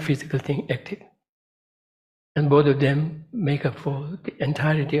only physical thing active. And both of them make up for the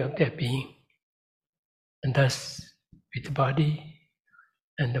entirety of their being. And thus, with the body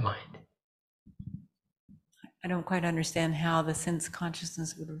and the mind. I don't quite understand how the sense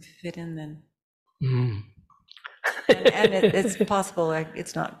consciousness would fit in then. Mm. and it's possible, like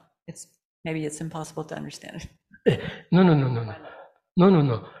maybe it's impossible to understand.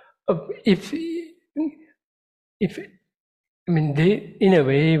 No. If I mean, they, in a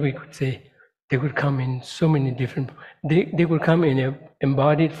way, we could say they could come in so many different. They could come in an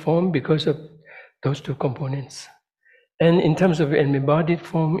embodied form because of those two components, and in terms of an embodied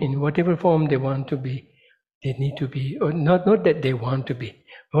form, in whatever form they want to be, they need to be, or not that they want to be,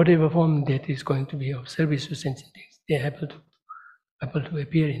 whatever form that is going to be of service to sentient things, they're able to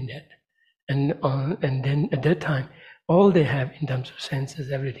appear in that, and then at that time, all they have in terms of senses,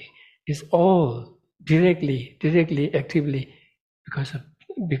 everything is all directly, actively, because of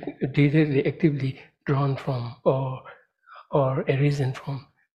directly, actively drawn from or arisen from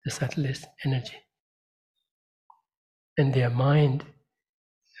the subtlest energy. And their mind,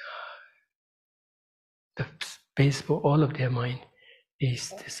 the space for all of their mind is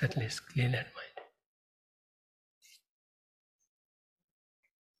the subtlest clear-light mind.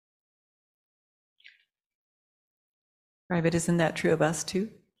 Right, but isn't that true of us too?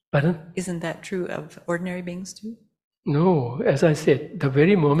 Pardon? Isn't that true of ordinary beings too? No, as I said, the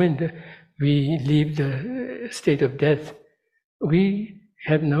very moment we leave the state of death, we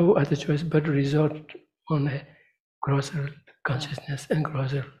have no other choice but to resort on a grosser consciousness and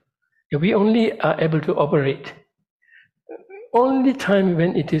grosser. We only are able to operate. Only time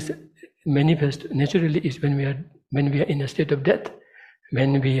when it is manifest naturally is when we are in a state of death,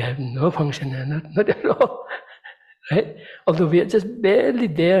 when we have no function and not at all. Right? Although we are just barely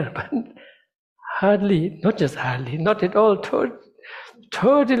there, but hardly, not just hardly, not at all,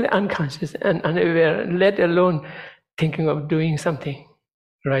 totally unconscious and unaware, let alone thinking of doing something,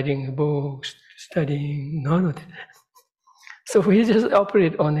 writing books, studying, none of that. So we just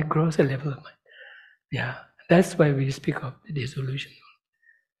operate on a grosser level of mind. Yeah, that's why we speak of the dissolution.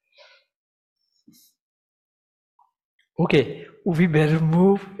 Okay, we better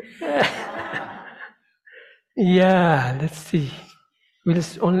move. Yeah, let's see. We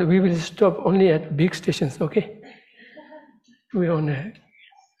will stop only at big stations, okay? We're on a...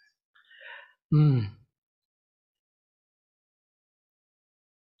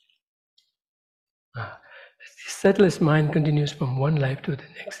 The subtlest mind continues from one life to the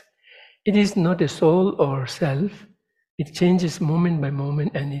next. It is not a soul or self. It changes moment by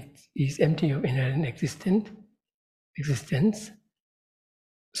moment and it is empty of inherent existence.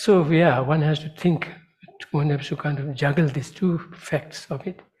 So yeah, one has to think, one has to kind of juggle these two facts of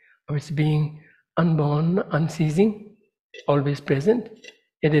it, of its being unborn, unceasing, always present,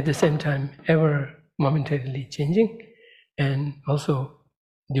 yet at the same time ever momentarily changing, and also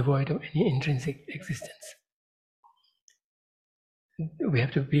devoid of any intrinsic existence. We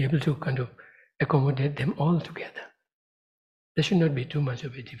have to be able to kind of accommodate them all together. There should not be too much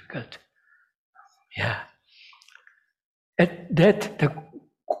of a difficult. Yeah. At that, the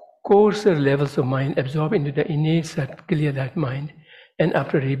coarser levels of mind absorb into the innate clear light mind, and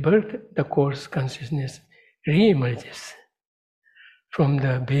after rebirth, the coarse consciousness re-emerges from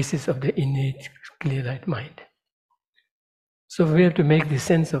the basis of the innate clear light mind. So we have to make the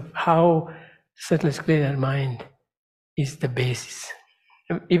sense of how subtlest clear light mind is the basis.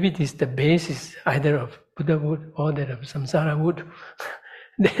 If it is the basis either of Buddhahood or that of samsarahood,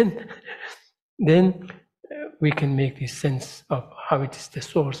 then we can make this sense of how it is the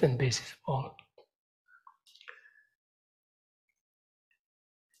source and basis of all.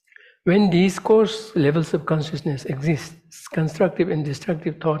 When these coarse levels of consciousness exist, constructive and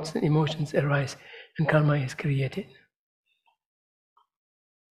destructive thoughts and emotions arise and karma is created.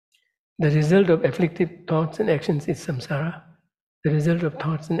 The result of afflictive thoughts and actions is samsara. The result of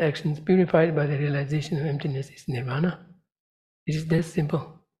thoughts and actions purified by the realization of emptiness is nirvana. It is that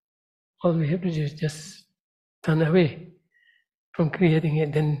simple. All we have to do is just turn away from creating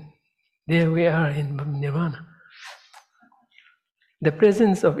it, then there we are in nirvana. The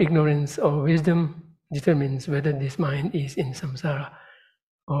presence of ignorance or wisdom determines whether this mind is in samsara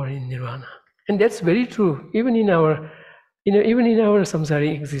or in nirvana. And that's very true, even in our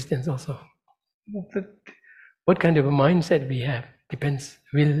samsaric existence also. What kind of a mindset we have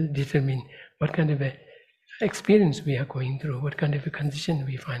will determine what kind of a experience we are going through, what kind of a condition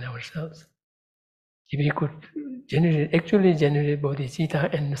we find ourselves. If we could actually generate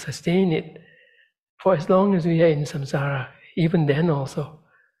bodhicitta and sustain it for as long as we are in samsara, even then also,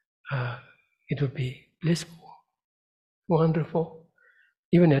 it would be blissful, wonderful,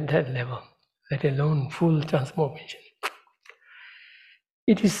 even at that level, let alone full transformation.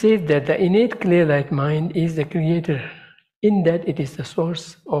 It is said that the innate clear light mind is the creator, in that it is the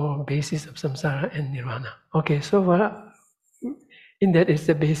source or basis of samsara and nirvana. Okay, so far, in that is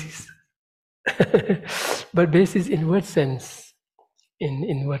the basis. But basis in what sense?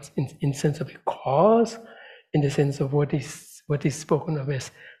 In sense of a cause, in the sense of what is spoken of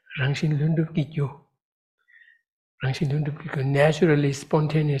as Rangshin Lundup Kikyu. Rangshin Lundup Kikyu, naturally,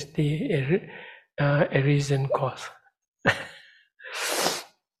 spontaneously, a reason cause.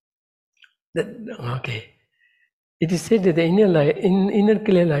 Okay. It is said that the inner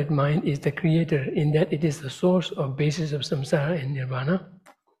clear light mind is the creator, in that it is the source or basis of samsara and nirvana.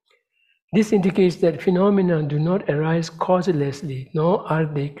 This indicates that phenomena do not arise causelessly, nor are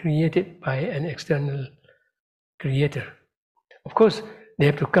they created by an external creator. Of course, they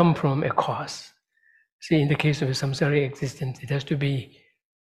have to come from a cause. See, in the case of a samsaric existence, it has to be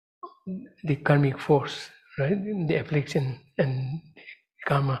the karmic force, right? The affliction and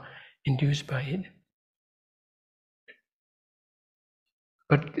karma induced by it.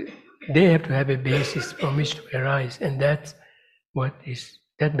 But they have to have a basis from which to arise, and that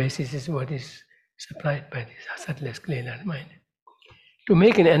basis is what is supplied by this subtlest clear-eyed mind. To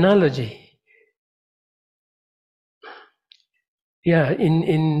make an analogy,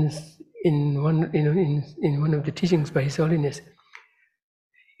 in one of the teachings by His Holiness,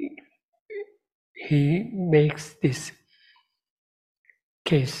 he makes this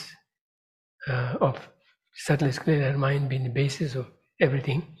case of subtlest clear-eyed mind being the basis of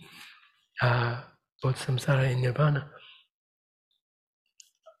everything, both samsara and nirvana,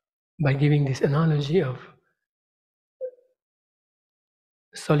 by giving this analogy of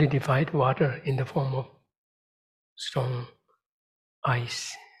solidified water in the form of strong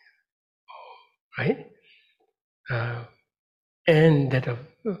ice, right? And that of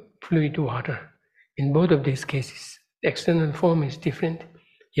fluid water. In both of these cases, the external form is different,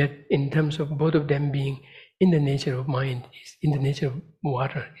 yet in terms of both of them being in the nature of mind, in the nature of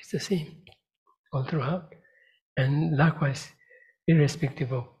water, it's the same all throughout. And likewise,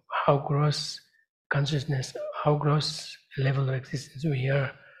 irrespective of how gross consciousness, how gross level of existence we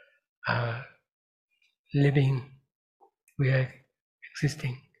are living, we are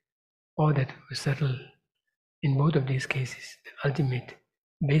existing, or that we settle, in both of these cases, the ultimate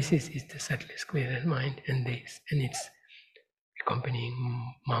basis is the subtlest clear mind and its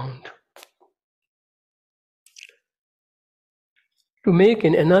accompanying mount. To make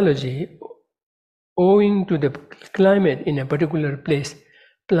an analogy, owing to the climate in a particular place,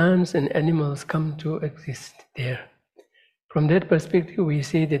 plants and animals come to exist there. From that perspective, we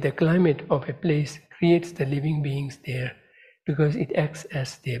say that the climate of a place creates the living beings there because it acts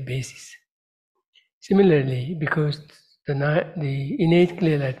as their basis. Similarly, because the innate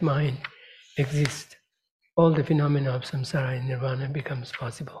clear-light mind exists, all the phenomena of samsara and nirvana becomes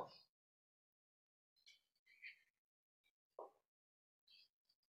possible.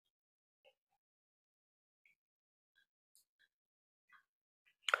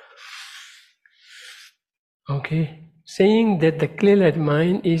 Okay, saying that the clear-light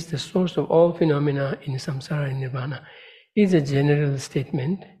mind is the source of all phenomena in samsara and nirvana is a general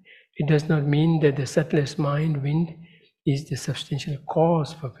statement. It does not mean that the subtlest mind, wind, is the substantial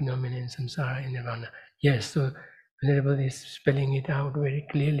cause for phenomena in samsara and nirvana. Yes, so Venerable is spelling it out very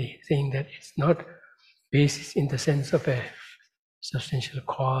clearly, saying that it's not basis in the sense of a substantial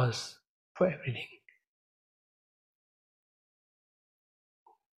cause for everything.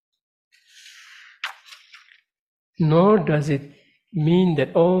 Nor does it mean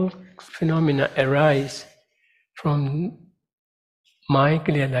that all phenomena arise from my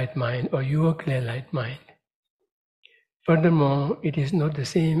clear light mind or your clear light mind. Furthermore, it is not the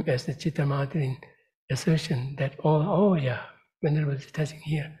same as the Chittamatrin assertion that Venerable is touching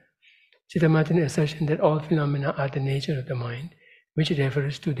here. Chittamatrin assertion that all phenomena are the nature of the mind, which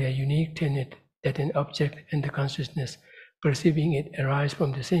refers to their unique tenet that an object and the consciousness perceiving it arise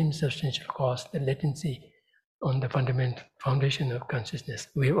from the same substantial cause, the latency on the fundamental foundation of consciousness.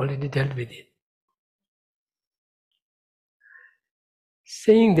 We have already dealt with it.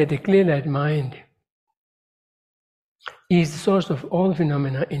 Saying that the clear light mind is the source of all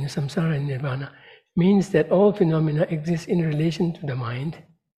phenomena in samsara and nirvana means that all phenomena exist in relation to the mind.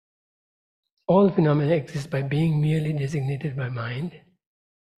 All phenomena exist by being merely designated by mind.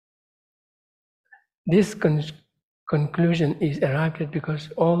 This conclusion is arrived at because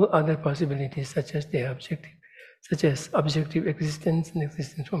all other possibilities, such as objective existence and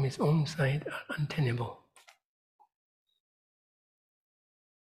existence from its own side, are untenable.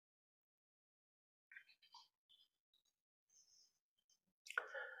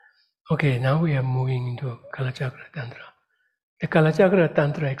 Okay, now we are moving into Kalachakra Tantra. The Kalachakra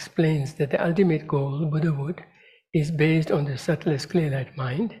Tantra explains that the ultimate goal, Buddhahood, is based on the subtlest clear-light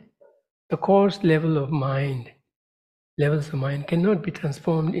mind. The coarse levels of mind cannot be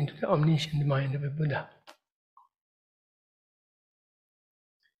transformed into the omniscient mind of a Buddha.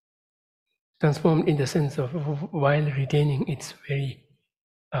 Transformed in the sense of while retaining its very,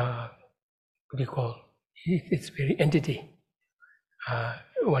 its very entity.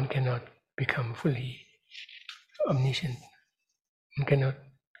 One cannot become fully omniscient. One cannot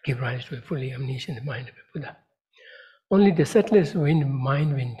give rise to a fully omniscient mind of a Buddha. Only the subtlest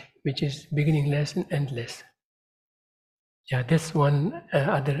mind wind, which is beginningless and endless. Yeah, that's one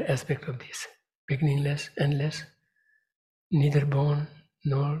other aspect of this. Beginningless, endless, neither born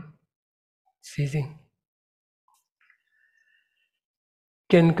nor ceasing.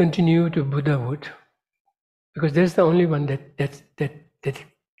 Can continue to Buddhahood, because that's the only one that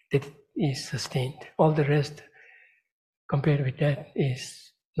is sustained. All the rest compared with that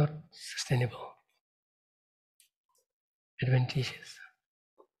is not sustainable, advantageous.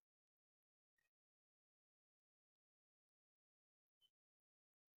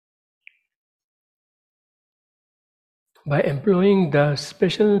 By employing the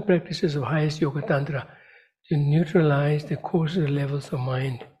special practices of highest Yoga Tantra to neutralize the coarser levels of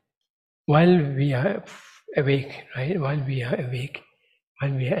mind while we are awake, right? While we are awake,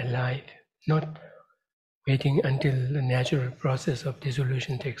 while we are alive, not waiting until the natural process of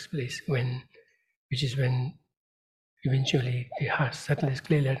dissolution takes place, which is when eventually the subtlest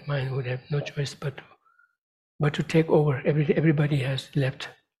clear-light mind would have no choice but to take over. Everybody has left.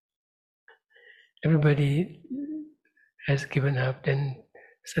 Everybody has given up. Then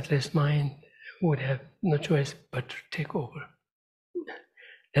subtlest mind would have no choice but to take over.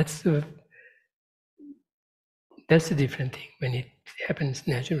 That's a different thing when it happens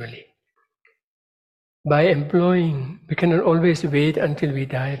naturally. By employing, we cannot always wait until we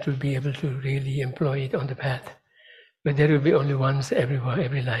die to be able to really employ it on the path. But there will be only once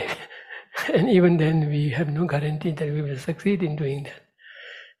every life. And even then we have no guarantee that we will succeed in doing that.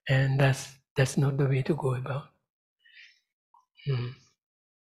 And that's not the way to go about.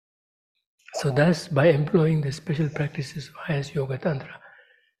 So thus, by employing the special practices of highest Yoga Tantra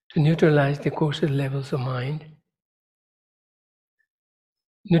to neutralize the coarser levels of mind,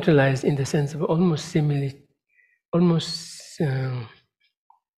 neutralize in the sense of almost simulating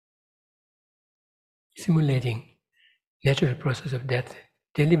natural process of death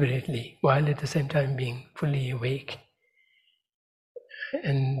deliberately, while at the same time being fully awake,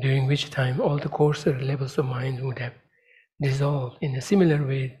 and during which time all the coarser levels of mind would have dissolved in a similar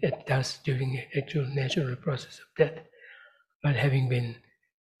way that does during the actual natural process of death, but having been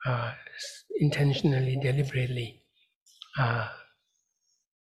intentionally, deliberately,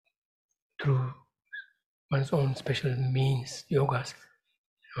 through one's own special means, yogas,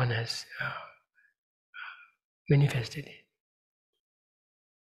 one has manifested it.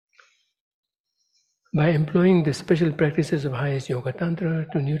 By employing the special practices of highest Yoga Tantra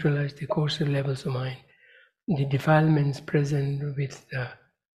to neutralize the coarser levels of mind, the defilements present with the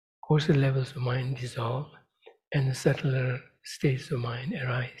coarser levels of mind dissolve and the subtler states of mind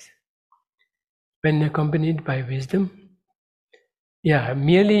arise. When accompanied by wisdom,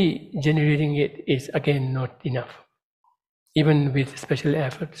 merely generating it is again not enough. Even with special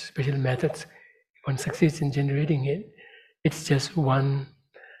efforts, special methods, if one succeeds in generating it, it's just one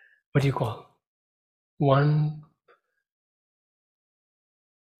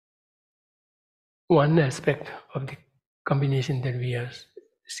aspect of the combination that we are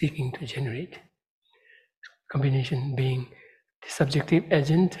seeking to generate. Combination being the subjective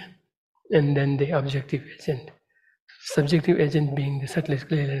agent and then the objective agent. Subjective agent being the subtlest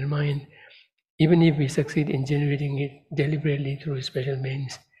clear mind. Even if we succeed in generating it deliberately through special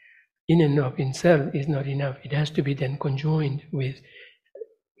means, in and of itself is not enough. It has to be then conjoined with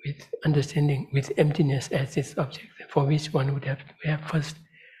understanding, with emptiness as its object, for which one would have to have first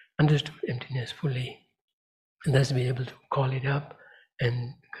understood emptiness fully, and thus be able to call it up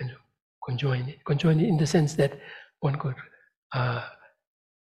and kind of conjoin it. Conjoin it in the sense that one could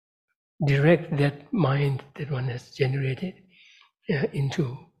direct that mind that one has generated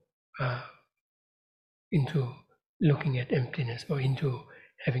into looking at emptiness, or into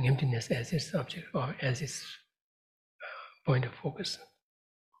having emptiness as its object or as its point of focus.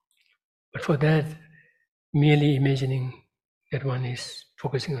 But for that, merely imagining that one is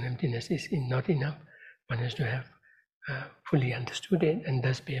focusing on emptiness is not enough. One has to have fully understood it and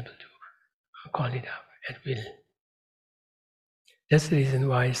thus be able to call it up at will. That's the reason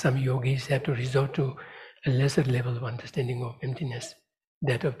why some yogis have to resort to a lesser level of understanding of emptiness,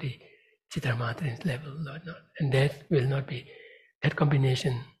 that of the Chitramatrin's level, and that will not be, that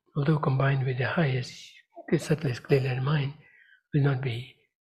combination, although combined with the highest, subtlest clear mind, will not be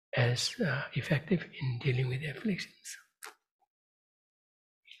as effective in dealing with afflictions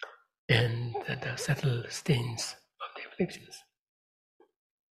and the subtle stains of the afflictions.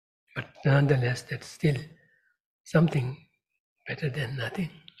 But nonetheless, that's still something better than nothing.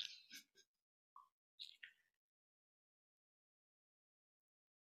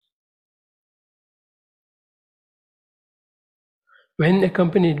 When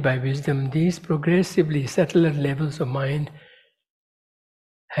accompanied by wisdom, these progressively subtler levels of mind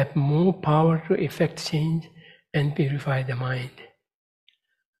have more power to effect change and purify the mind.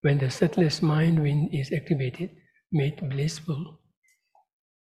 When the subtlest mind wind is activated, made blissful.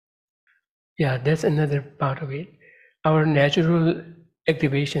 That's another part of it. Our natural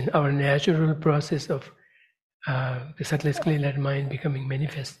activation, our natural process of the subtlest clear-light mind becoming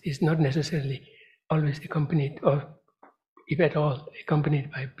manifest is not necessarily always accompanied or if at all,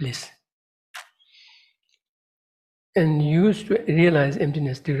 accompanied by bliss. And used to realize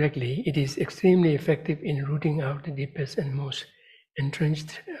emptiness directly, it is extremely effective in rooting out the deepest and most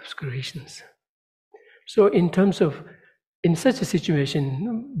entrenched obscurations. So in such a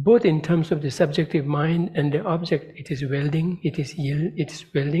situation, both in terms of the subjective mind and the object, it is welding, it is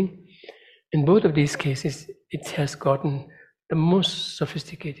welding. In both of these cases, it has gotten the most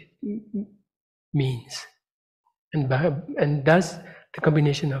sophisticated means. And thus, the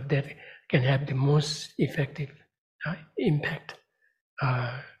combination of that can have the most effective impact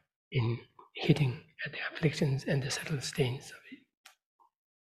in hitting at the afflictions and the subtle stains of it.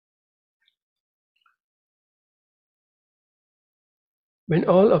 When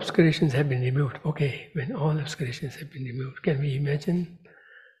all obscurations have been removed, when all obscurations have been removed, can we imagine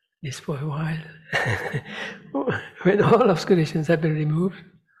this for a while? When all obscurations have been removed,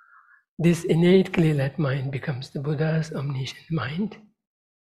 this innate clear-light mind becomes the Buddha's omniscient mind.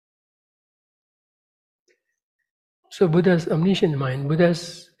 So Buddha's omniscient mind,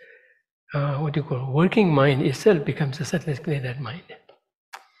 Buddha's working mind itself becomes the subtlest clear-light mind.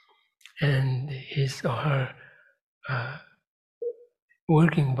 And his or her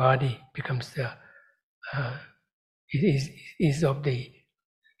working body becomes is of the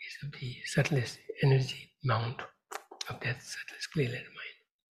subtlest energy mount of that subtlest clear-light mind.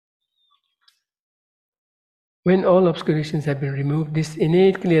 When all obscurations have been removed, this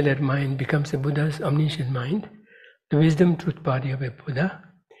innate clear-light mind becomes a Buddha's omniscient mind, the wisdom truth body of a Buddha.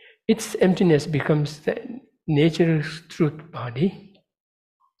 Its emptiness becomes the nature's truth body.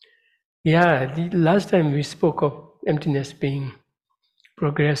 The last time we spoke of emptiness being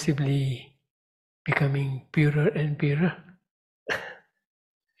progressively becoming purer and purer.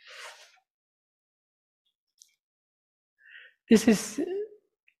 This is,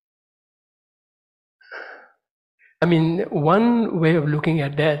 one way of looking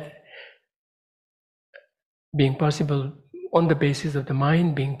at that being possible on the basis of the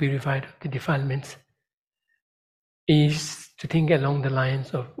mind being purified of the defilements is to think along the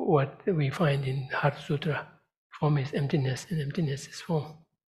lines of what we find in Heart Sutra. Form is emptiness and emptiness is form.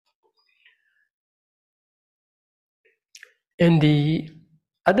 And the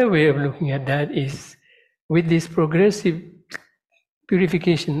other way of looking at that is with this progressive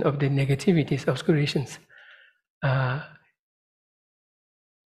purification of the negativities, obscurations,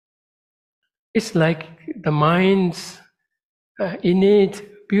 it's like the mind's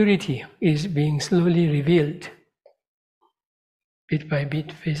innate purity is being slowly revealed, bit by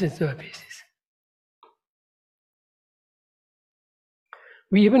bit, phases by phases.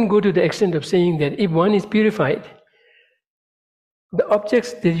 We even go to the extent of saying that if one is purified, the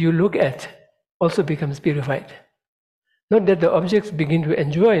objects that you look at also becomes purified. Not that the objects begin to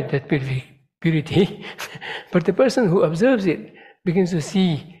enjoy that purity, but the person who observes it begins to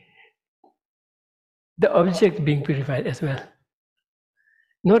see the object being purified as well.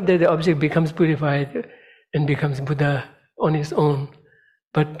 Not that the object becomes purified and becomes Buddha on its own,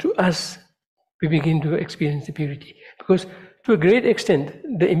 but to us, we begin to experience the purity. Because to a great extent,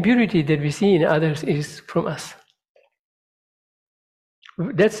 the impurity that we see in others is from us.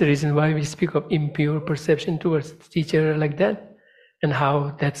 That's the reason why we speak of impure perception towards the teacher like that, and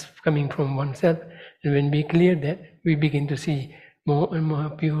how that's coming from oneself. And when we clear that, we begin to see more and more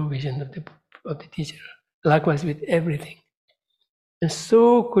pure vision of the teacher. Likewise with everything. And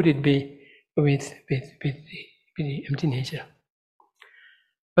so could it be with the empty nature.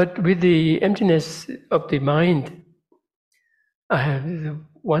 But with the emptiness of the mind, I have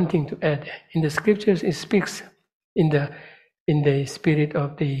one thing to add. In the scriptures, it speaks in the spirit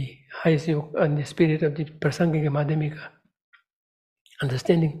of the highest yoga and the spirit of the Prasangika Madhyamika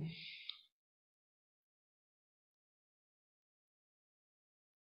understanding.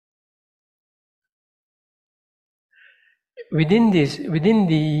 Within this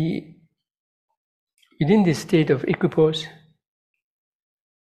state of equipoise,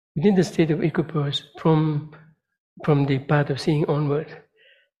 from the path of seeing onward,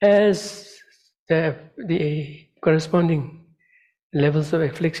 as the corresponding levels of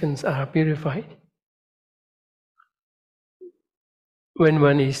afflictions are purified, when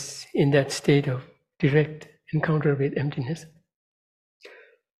one is in that state of direct encounter with emptiness,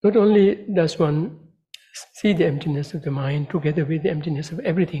 not only does one see the emptiness of the mind together with the emptiness of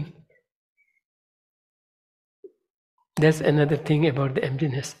everything. That's another thing about the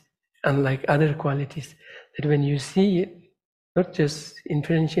emptiness, unlike other qualities, that when you see it, not just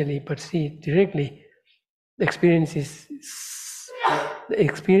inferentially, but see it directly, the experience is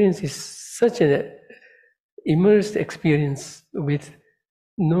such an immersed experience with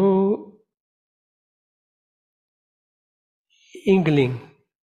no inkling,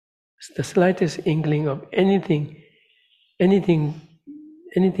 the slightest inkling of anything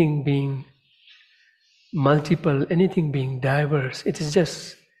being multiple, anything being diverse, it is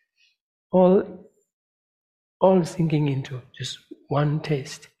just all sinking into just one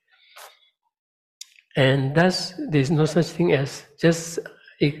taste. And thus, there is no such thing as just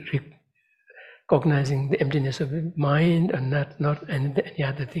recognizing the emptiness of the mind and not any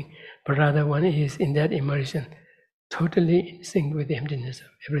other thing, but rather one is in that immersion, totally in sync with the emptiness of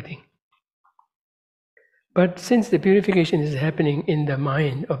everything. But since the purification is happening in the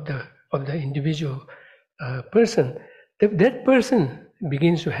mind of the individual person, that person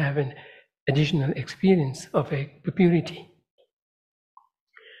begins to have an additional experience of a purity,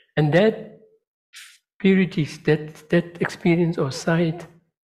 and that purity, that experience or sight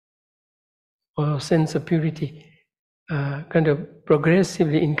or sense of purity, kind of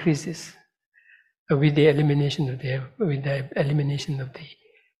progressively increases with the elimination of the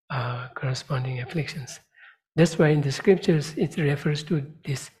corresponding afflictions. That's why in the scriptures it refers to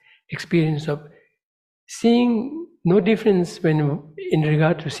this experience of seeing no difference when in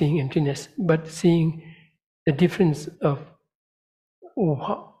regard to seeing emptiness, but seeing the difference of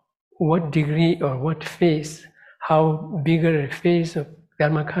what degree or what phase, how bigger a phase of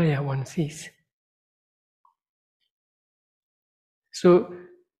Dharmakaya one sees. So,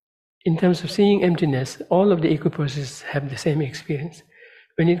 in terms of seeing emptiness, all of the equipoises have the same experience.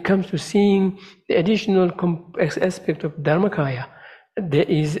 When it comes to seeing the additional aspect of Dharmakaya, there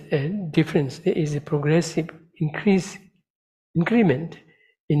is a difference, there is a progressive increment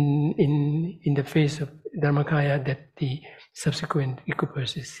in the face of Dharmakaya that the subsequent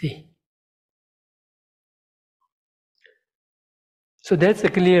equipoises see. So that's a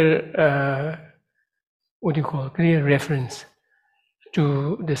clear, clear reference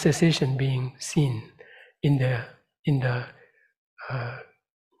to the cessation being seen in the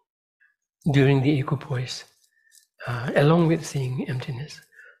during the equipoise, along with seeing emptiness,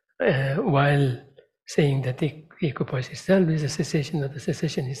 while saying that the equipoise itself is a cessation, or the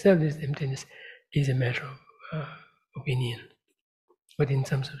cessation itself is emptiness, is a matter of opinion. But in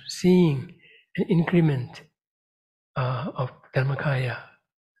terms of seeing an increment of Dharmakaya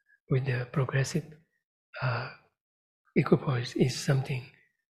with the progressive equipoise is something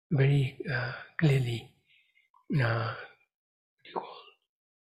very clearly,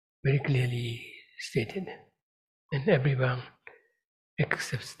 very clearly stated, and everyone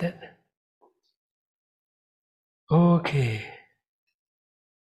accepts that. Okay.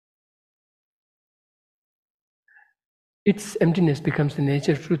 Its emptiness becomes the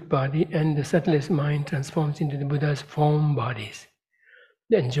nature truth body, and the subtlest mind transforms into the Buddha's form bodies,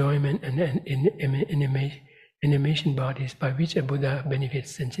 the enjoyment and animation bodies by which a Buddha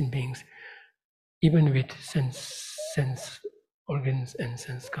benefits sentient beings, even with sense organs and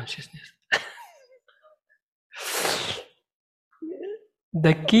sense consciousness.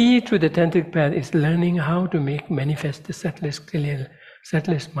 The key to the tantric path is learning how to make manifest the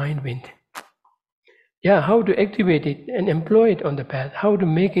subtlest mind wind. Yeah, how to activate it and employ it on the path, how to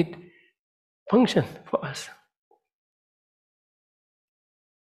make it function for us,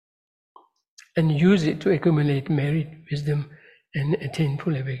 and use it to accumulate merit, wisdom, and attain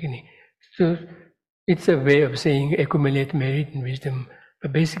full awakening. So it's a way of saying accumulate merit and wisdom,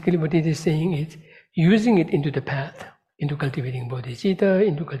 but basically what it is saying is using it into the path, into cultivating bodhicitta,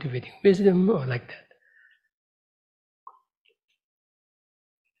 into cultivating wisdom, or like that.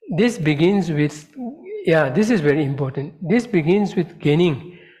 This begins with, this is very important. This begins with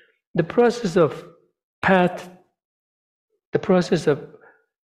gaining the process of path, the process of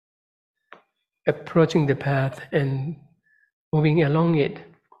approaching the path and moving along it.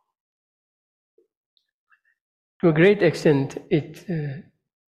 To a great extent, it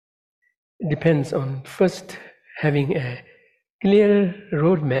depends on first having a clear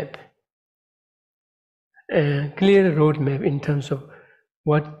roadmap in terms of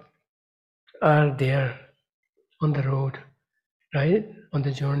what are there on the road, right? On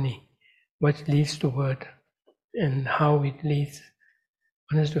the journey, what leads to what and how it leads.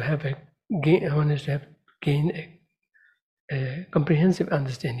 One has to have gain a comprehensive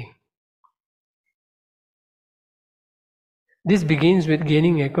understanding. This begins with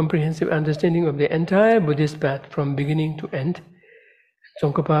gaining a comprehensive understanding of the entire Buddhist path from beginning to end.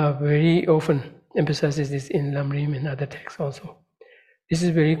 Tsongkhapa very often emphasizes this in Lamrim and other texts also. This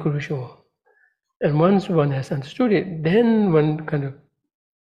is very crucial. And once one has understood it, then one kind of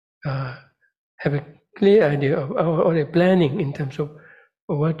have a clear idea of or a planning in terms of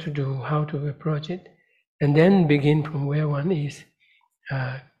what to do, how to approach it, and then begin from where one is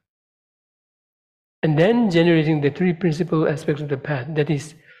And then generating the three principal aspects of the path, that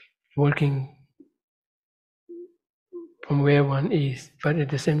is working from where one is, but at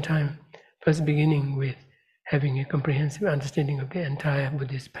the same time, first beginning with having a comprehensive understanding of the entire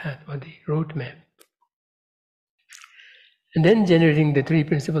Buddhist path or the roadmap. And then generating the three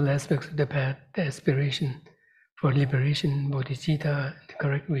principal aspects of the path, the aspiration for liberation, bodhicitta, the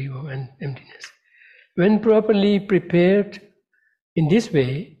correct view, and emptiness. When properly prepared in this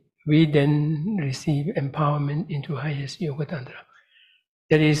way, we then receive empowerment into highest Yoga Tantra.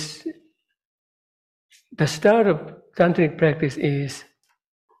 That is, the start of tantric practice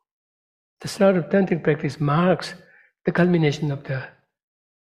marks the culmination of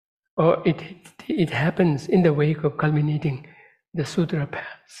it happens in the wake of culminating the sutra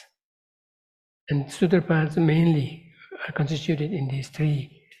paths. And sutra paths mainly are constituted in these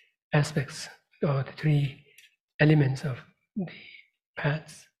three aspects, or the three elements of the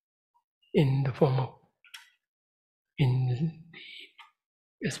paths, in the form of, in the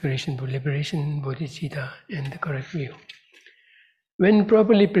aspiration for liberation, bodhicitta, and the correct view. When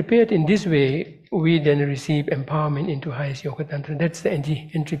properly prepared in this way, we then receive empowerment into highest Yoga Tantra. That's the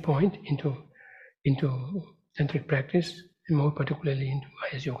entry point into tantric practice, and more particularly into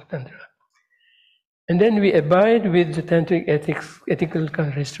highest Yoga Tantra. And then we abide with the tantric ethical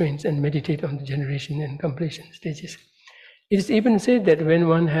restraints and meditate on the generation and completion stages. It is even said that when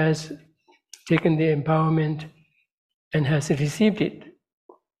one has taken the empowerment and has received it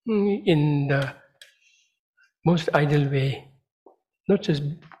in the most ideal way, not just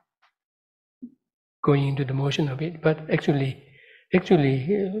going into the motion of it, but actually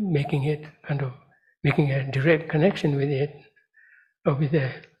making a direct connection with it, or with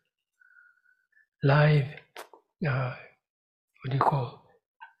a live,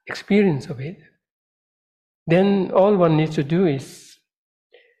 experience of it. Then all one needs to do is,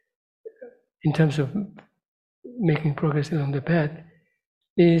 in terms of making progress along the path,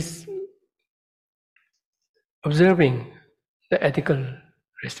 is observing the ethical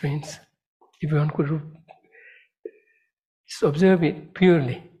restraints. If one could just observe it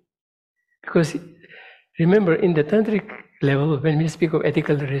purely. Because remember, in the tantric level, when we speak of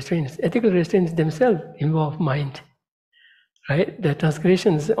ethical restraints themselves involve mind. Right? The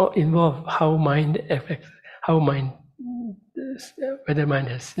transgressions involve how mind affects, whether mind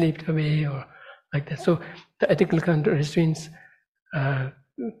has slipped away or like that. So the ethical restraints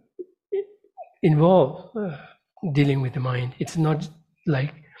involve dealing with the mind. It's not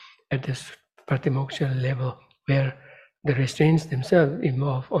like at this patimoksha level where the restraints themselves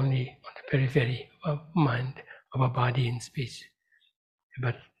involve only on the periphery of mind, of our body and speech.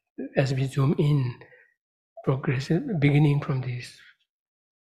 But as we zoom in, progressive, beginning from this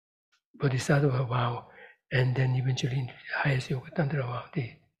bodhisattva vow, and then eventually into the highest Yoga Tantra vow,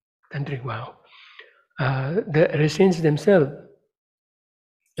 the tantric vow, the restraints themselves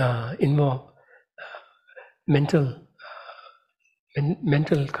involve mental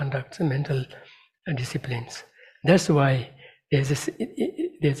conducts and mental disciplines. That's why there's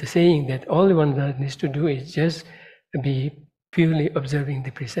a saying that all one needs to do is just be purely observing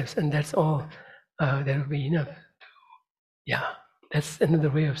the precepts, and that's all. That will be enough. Yeah, that's another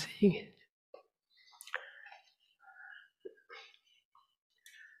way of saying it.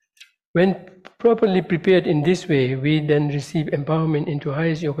 When properly prepared in this way, we then receive empowerment into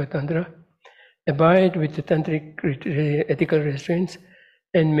highest Yoga Tantra, abide with the tantric ethical restraints,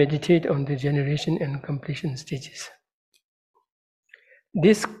 and meditate on the generation and completion stages.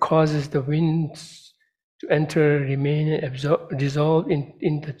 This causes the winds to enter, remain, and dissolve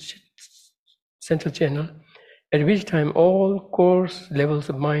in the central channel, at which time all coarse levels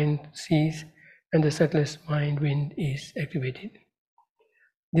of mind cease and the subtlest mind wind is activated.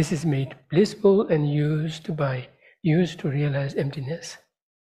 This is made blissful and used to realize emptiness.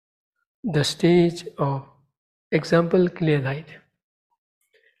 The stage of example clear light.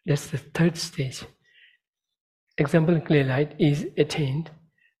 That's the third stage. Example clear light is attained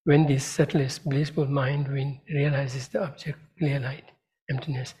when this subtlest blissful mind wind realizes the object clear light,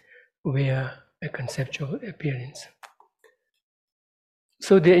 emptiness, via a conceptual appearance.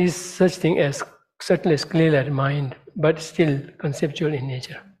 So there is such thing as subtlest clear light mind, but still conceptual in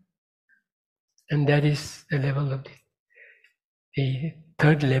nature. And that is the level of the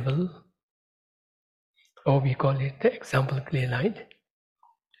third level, or we call it the example clear light.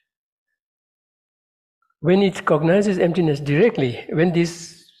 When it cognizes emptiness directly, when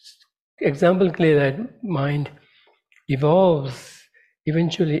this example clear light mind evolves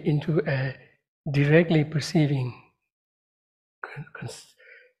eventually into a directly perceiving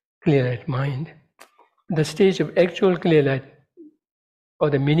clear light mind, the stage of actual clear light or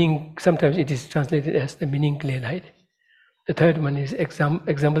the meaning, sometimes it is translated as the meaning clear light. The third one is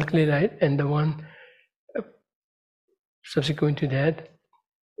example clear light, and the one subsequent to that,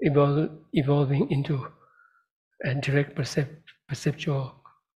 evolving into a direct perceptual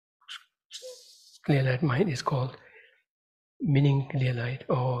clear light mind is called meaning clear light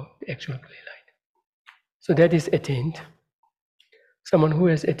or actual clear light. So that is attained. Someone who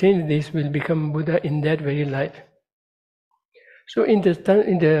has attained this will become Buddha in that very life. So in the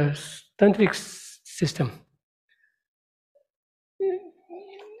tantric system,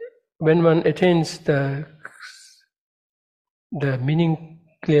 when one attains the meaning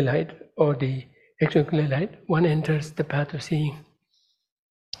clear light or the actual clear light, one enters the path of seeing.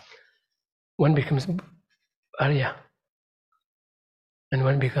 One becomes Arya, and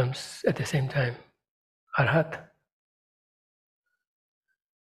one becomes at the same time Arhat.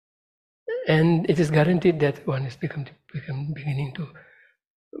 And it is guaranteed that one is beginning to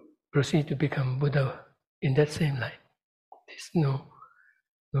proceed to become Buddha in that same life. There's no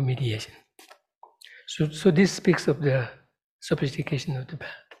mediation. So this speaks of the sophistication of the path.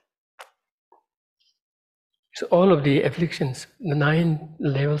 So all of the afflictions, the 9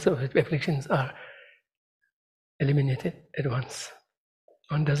 levels of afflictions are eliminated at once.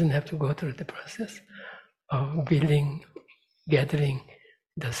 One doesn't have to go through the process of building, gathering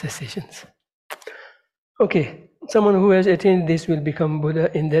the cessations. Okay, someone who has attained this will become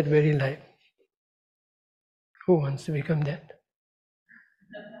Buddha in that very life. Who wants to become that?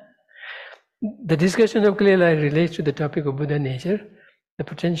 The discussion of clear light relates to the topic of Buddha nature, the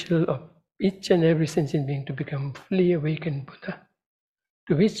potential of each and every sentient being to become fully awakened Buddha,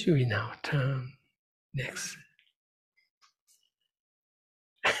 to which we now turn next.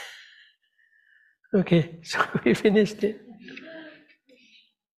 Okay, so we finished it.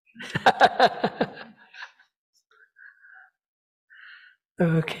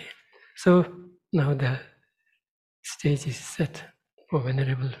 Okay, so now the stage is set for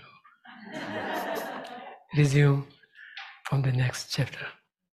Venerable to resume from the next chapter.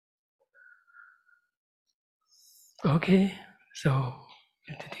 Okay, so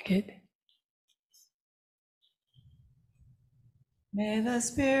we'll dedicate. May the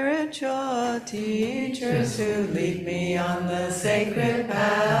spiritual teachers who lead me on the sacred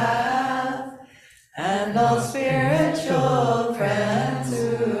path, and all spiritual friends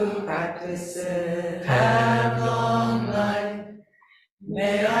who practice it, have long life.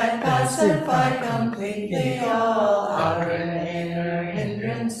 May I pacify completely all outer and inner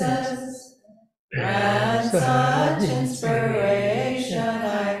hindrances. Grant such inspiration,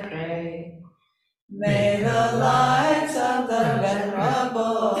 I pray. May the lights of the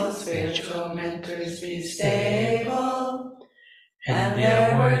venerable spiritual mentors be stable, and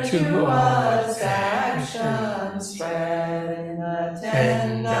their virtuous actions spread in the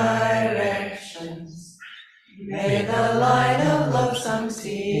 10 directions. May the light of Love Sang's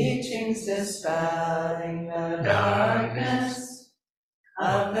teachings dispelling the darkness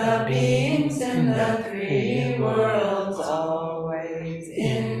of the beings in the 3 worlds always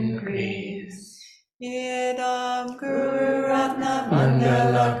increase. Idam Guru Ratna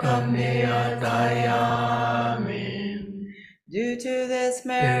Mandalakam Niyatayami. Due to this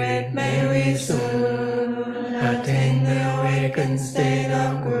merit, may we soon attain the awakened state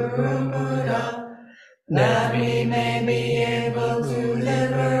of Guru Buddha, that we may be able to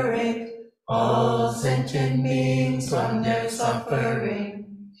liberate all sentient beings from their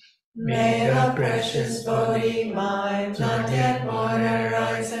suffering. May the precious Bodhi mind not yet born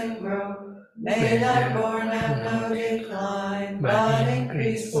arise and grow. May that born have no decline, but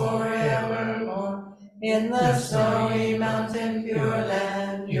increase forevermore. In the snowy mountain pure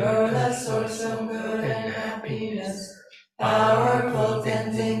land, you're the source of good and happiness, powerful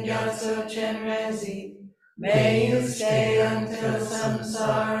cleansing Gyatso Chenrezi. May you stay until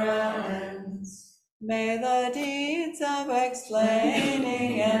samsara ends. May the deeds of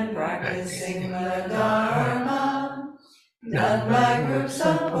explaining and practicing the Dharma, done by groups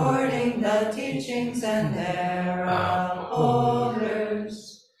supporting the teachings and their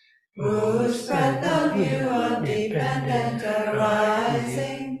upholders, who spread the view of dependent arising